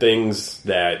certain things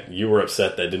that you were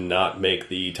upset that did not make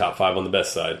the top 5 on the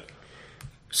best side?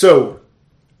 So,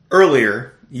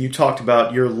 earlier, you talked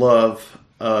about your love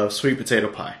of sweet potato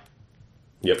pie.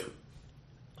 Yep.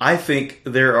 I think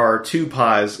there are 2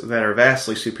 pies that are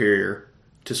vastly superior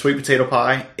to sweet potato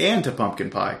pie and to pumpkin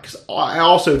pie, because I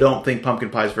also don't think pumpkin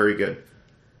pie is very good.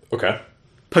 Okay.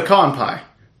 Pecan pie.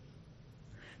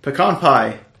 Pecan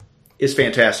pie is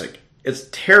fantastic. It's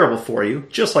terrible for you,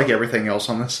 just like everything else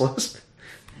on this list.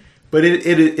 But it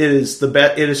is the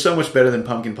best. It is so much better than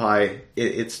pumpkin pie.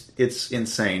 It's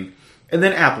insane. And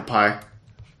then apple pie.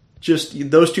 Just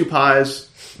those 2 pies.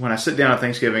 When I sit down at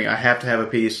Thanksgiving, I have to have a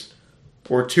piece,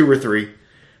 or 2 or 3.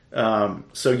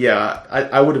 So yeah,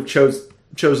 I would have chose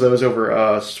those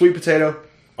over sweet potato.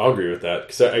 I'll agree with that,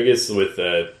 because I guess with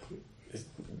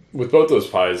both those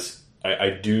pies, I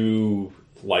do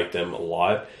like them a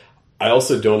lot. I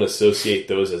also don't associate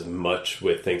those as much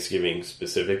with Thanksgiving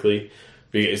specifically,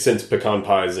 because since pecan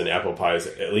pies and apple pies,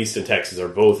 at least in Texas, are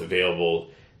both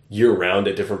available year-round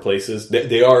at different places.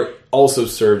 They are also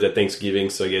served at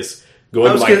Thanksgiving, so I guess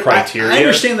going by criteria... I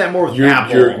understand that more with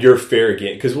apple. You're fair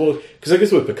again, because I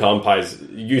guess with pecan pies,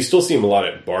 you still see them a lot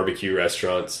at barbecue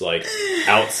restaurants, like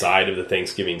outside of the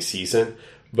Thanksgiving season,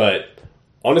 but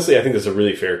honestly, I think that's a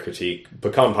really fair critique.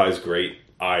 Pecan pie is great.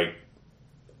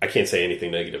 I can't say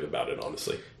anything negative about it,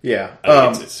 honestly. Yeah.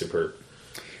 I think it's superb.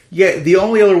 Yeah, the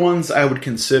only other ones I would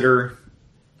consider,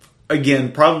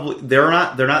 again, probably they're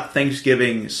not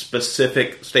Thanksgiving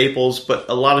specific staples, but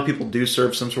a lot of people do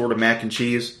serve some sort of mac and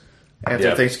cheese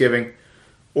after Thanksgiving.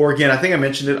 Or again, I think I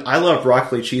mentioned it, I love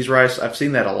broccoli cheese rice. I've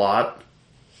seen that a lot.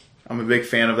 I'm a big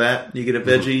fan of that. You get a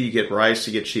veggie, you get rice,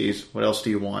 you get cheese. What else do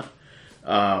you want?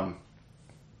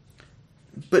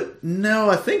 But no,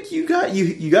 I think you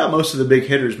got most of the big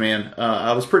hitters, man.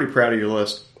 I was pretty proud of your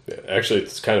list. Actually,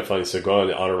 it's kind of funny. So going on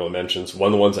to honorable mentions, one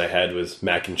of the ones I had was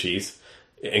mac and cheese,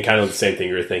 and kind of the same thing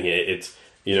you were thinking.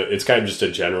 It's kind of just a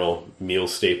general meal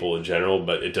staple in general,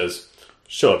 but it does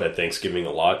show up at Thanksgiving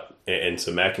a lot, and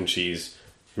so mac and cheese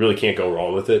really can't go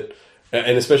wrong with it.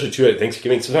 And especially too at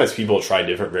Thanksgiving, sometimes people try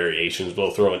different variations.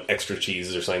 They'll throw in extra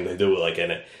cheeses or something. They do like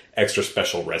an extra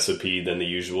special recipe than the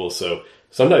usual. So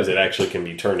sometimes it actually can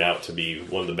be turned out to be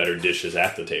one of the better dishes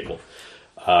at the table.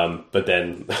 But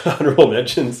then honorable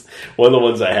mentions, one of the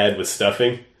ones I had was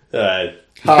stuffing. Not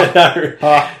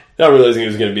realizing it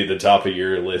was going to be at the top of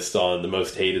your list on the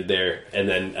most hated there. And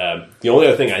then the only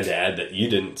other thing I'd add that you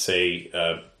didn't say,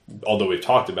 although we've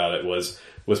talked about it, was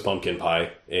pumpkin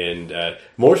pie. And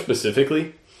more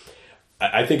specifically,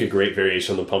 I think a great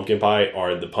variation on the pumpkin pie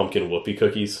are the pumpkin whoopie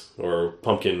cookies, or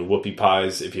pumpkin whoopie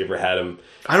pies, if you ever had them.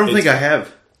 I don't think I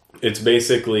have. It's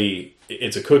basically,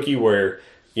 it's a cookie where,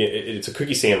 it's a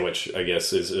cookie sandwich, I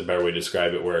guess is a better way to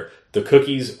describe it, where the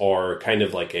cookies are kind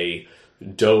of like a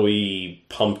doughy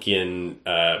pumpkin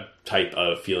type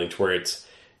of feeling, to where it's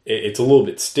a little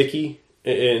bit sticky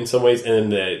in some ways,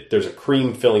 and then there's a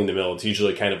cream filling the middle. It's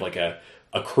usually kind of like a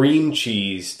cream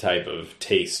cheese type of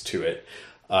taste to it,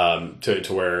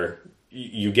 to where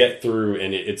you get through,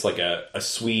 and it's like a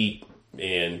sweet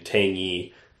and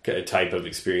tangy type of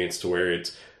experience, to where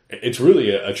it's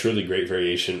really a truly great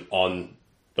variation on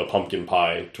the pumpkin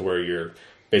pie, to where you're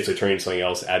basically turning something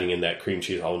else, adding in that cream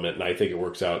cheese element, and I think it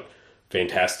works out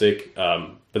fantastic.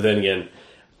 But then again,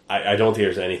 I don't think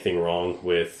there's anything wrong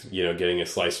with getting a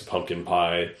slice of pumpkin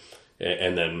pie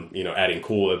and then adding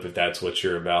Cool Whip if that's what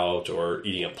you're about, or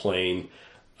eating a plain.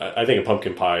 I think a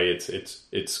pumpkin pie, it's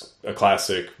a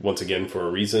classic once again for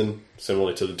a reason,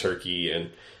 similar to the turkey, and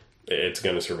it's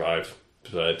going to survive.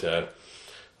 But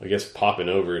I guess popping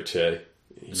over to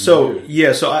so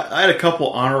I had a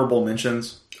couple honorable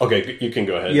mentions. Okay, you can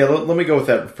go ahead. Yeah, let me go with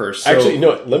that first. Actually,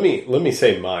 let me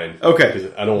say mine. Okay,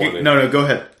 because I don't want to. No, go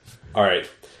ahead. All right,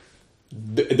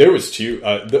 there was two.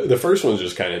 The first one was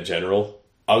just kind of general.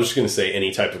 I was just going to say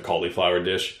any type of cauliflower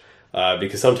dish,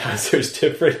 because sometimes there's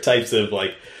different types of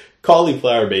like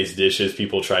cauliflower-based dishes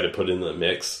people try to put in the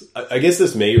mix. I guess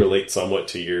this may relate somewhat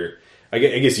to your... I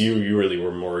guess you really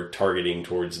were more targeting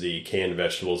towards the canned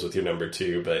vegetables with your number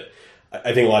 2, but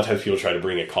I think a lot of times people try to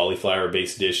bring a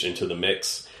cauliflower-based dish into the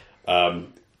mix.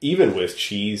 Even with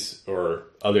cheese or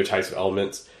other types of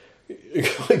elements,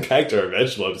 going back to our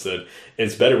vegetable episode,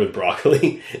 it's better with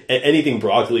broccoli. Anything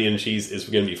broccoli and cheese is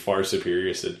going to be far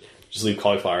superior, so just leave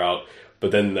cauliflower out.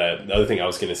 But then the other thing I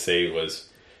was going to say was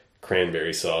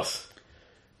cranberry sauce.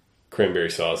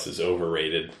 Cranberry sauce is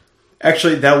overrated.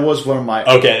 Actually, that was one of my...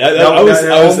 Okay, I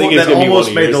was thinking it's going to be one of yours.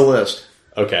 Almost made the list.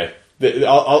 Okay.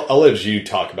 I'll let you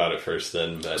talk about it first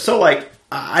then. But. So,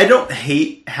 I don't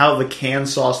hate how the canned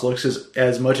sauce looks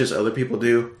as much as other people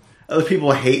do. Other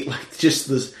people hate, just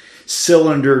this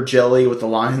cylinder jelly with the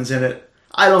lines in it.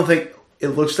 I don't think it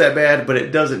looks that bad, but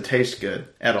it doesn't taste good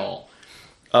at all.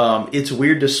 It's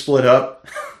weird to split up.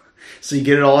 So you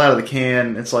get it all out of the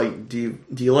can. It's like, do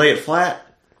you lay it flat?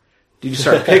 Do you just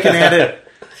start picking at it?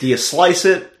 Do you slice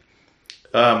it?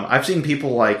 I've seen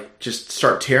people just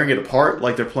start tearing it apart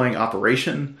like they're playing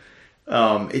Operation.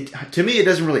 To me, it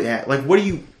doesn't really add. What do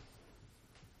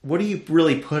you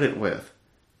really put it with?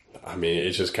 I mean,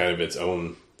 it's just kind of its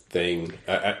own thing.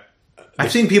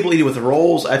 I've seen people eat it with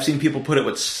rolls. I've seen people put it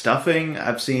with stuffing.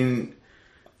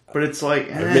 But it's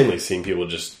like... I've mainly seen people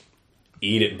just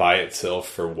eat it by itself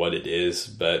for what it is.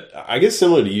 But I guess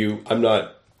similar to you, I'm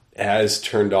not as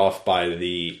turned off by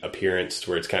the appearance to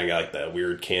where it's kind of got that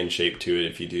weird can shape to it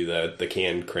if you do the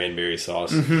canned cranberry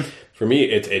sauce. Mm-hmm. For me,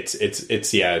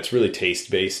 it's really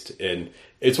taste based, and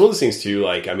it's one of those things too.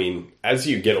 As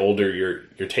you get older,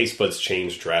 your taste buds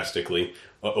change drastically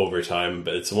over time.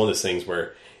 But it's one of those things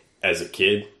where, as a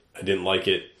kid, I didn't like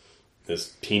it.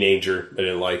 As a teenager, I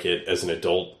didn't like it. As an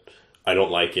adult, I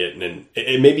don't like it. And then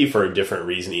it may be for a different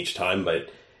reason each time, but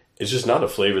it's just not a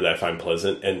flavor that I find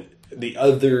pleasant. And the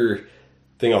other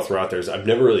thing I'll throw out there is I've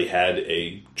never really had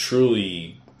a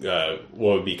truly what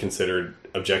would be considered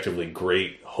objectively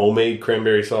great homemade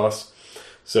cranberry sauce.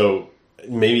 So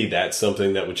maybe that's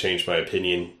something that would change my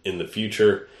opinion in the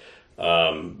future.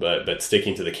 But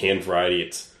sticking to the canned variety,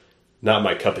 it's not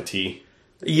my cup of tea,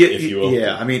 if you will.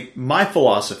 Yeah, my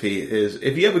philosophy is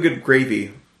if you have a good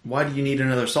gravy, why do you need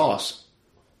another sauce?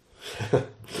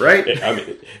 Right?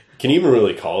 Can you even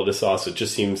really call it a sauce? It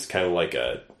just seems kind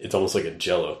of it's almost like a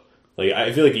Jell-O.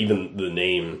 I feel like even the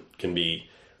name can be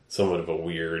somewhat of a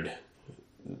weird,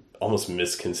 almost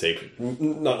misconception.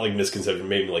 Not misconception,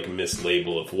 maybe a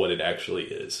mislabel of what it actually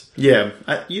is. Yeah,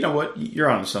 you know what? You're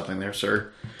onto something there,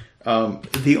 sir.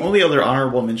 The only other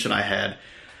honorable mention I had,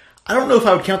 I don't know if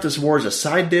I would count this more as a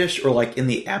side dish or in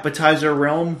the appetizer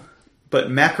realm, but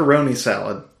macaroni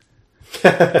salad.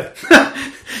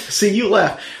 See, you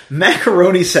laugh.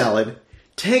 Macaroni salad.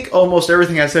 Take almost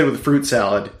everything I said with fruit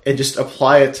salad and just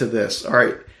apply it to this. All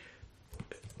right.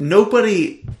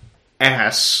 Nobody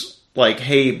asks,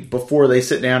 hey, before they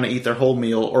sit down and eat their whole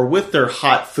meal or with their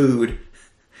hot food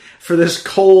for this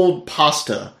cold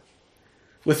pasta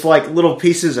with little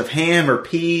pieces of ham or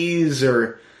peas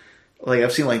or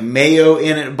I've seen mayo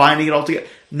in it, binding it all together.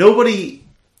 Nobody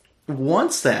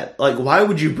wants that. Why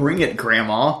would you bring it,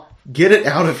 Grandma? Get it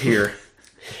out of here.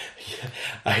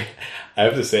 I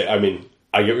have to say, I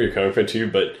get where you're coming from too,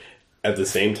 but at the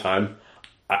same time,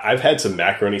 I've had some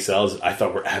macaroni salads that I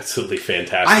thought were absolutely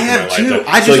fantastic. I have too. Lifetime.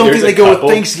 I just don't think they go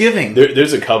with Thanksgiving.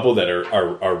 There's a couple that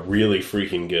are really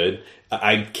freaking good.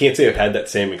 I can't say I've had that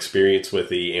same experience with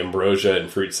the ambrosia and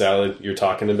fruit salad you're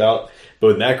talking about, but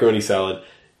with macaroni salad,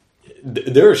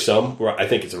 there are some where I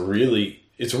think it's a really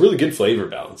good flavor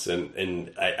balance,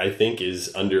 and I think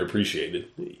is underappreciated.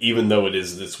 Even though it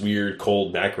is this weird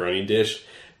cold macaroni dish,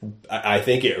 I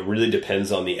think it really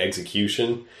depends on the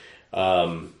execution.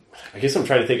 I guess I'm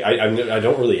trying to think. I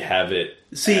don't really have it.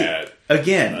 See,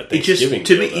 again, it just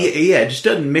to me, it just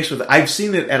doesn't mix with. I've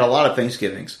seen it at a lot of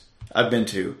Thanksgivings I've been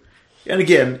to, and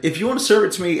again, if you want to serve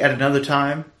it to me at another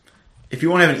time, if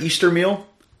you want to have an Easter meal,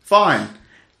 fine,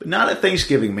 but not at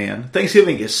Thanksgiving, man.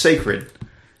 Thanksgiving is sacred.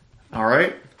 All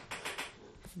right,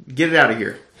 get it out of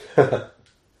here.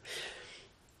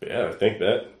 Yeah, I think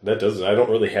that does it. I don't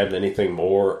really have anything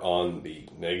more on the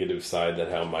negative side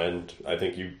than how mine. I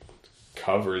think you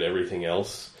covered everything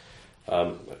else.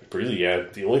 Really, yeah.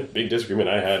 The only big disagreement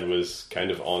I had was kind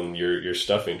of on your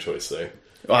stuffing choice there.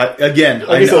 Again,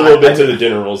 I guess a little bit to the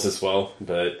dinner rolls as well,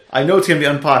 but I know it's going to be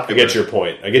unpopular. I get your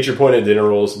point. I get your point on dinner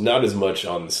rolls, not as much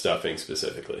on the stuffing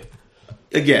specifically.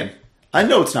 Again, I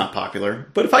know it's not popular,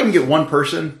 but if I can get one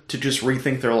person to just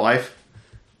rethink their life,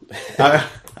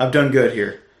 I've done good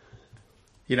here.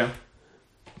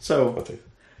 So,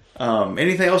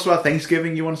 anything else about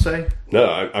Thanksgiving you want to say?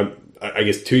 No, I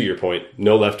guess to your point,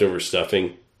 no leftover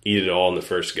stuffing. Eat it all in the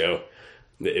first go.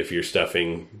 If you're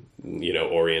stuffing,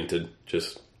 oriented,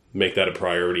 just make that a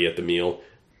priority at the meal.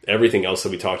 Everything else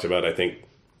that we talked about, I think,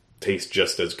 tastes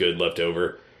just as good left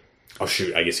over. Oh,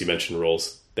 shoot. I guess you mentioned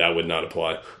rolls. That would not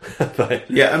apply. But,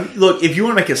 yeah, look, if you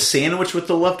want to make a sandwich with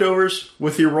the leftovers,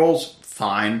 with your rolls,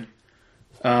 fine.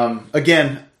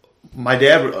 Again, my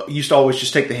dad used to always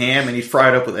just take the ham and he'd fry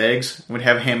it up with eggs. We'd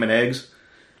have ham and eggs.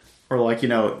 Or like, in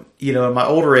my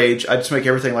older age, I just make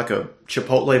everything like a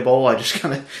Chipotle bowl. I just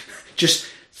kind of just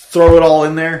throw it all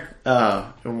in there.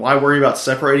 And why worry about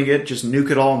separating it? Just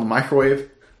nuke it all in the microwave.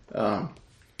 But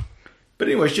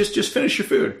anyways, just finish your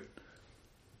food.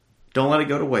 Don't let it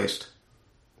go to waste.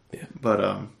 Yeah. But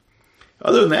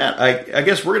other than that, I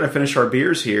guess we're going to finish our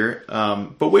beers here.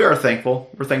 But we are thankful.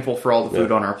 We're thankful for all the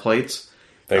food on our plates.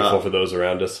 Thankful for those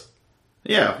around us.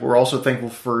 Yeah, we're also thankful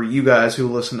for you guys who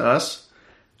listen to us.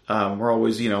 We're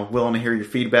always, willing to hear your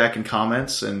feedback and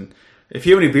comments. And if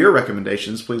you have any beer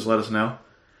recommendations, please let us know.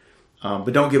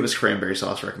 But don't give us cranberry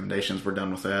sauce recommendations. We're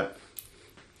done with that.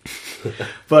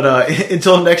 But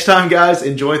until next time, guys,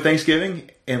 enjoy Thanksgiving,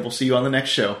 and we'll see you on the next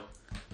show.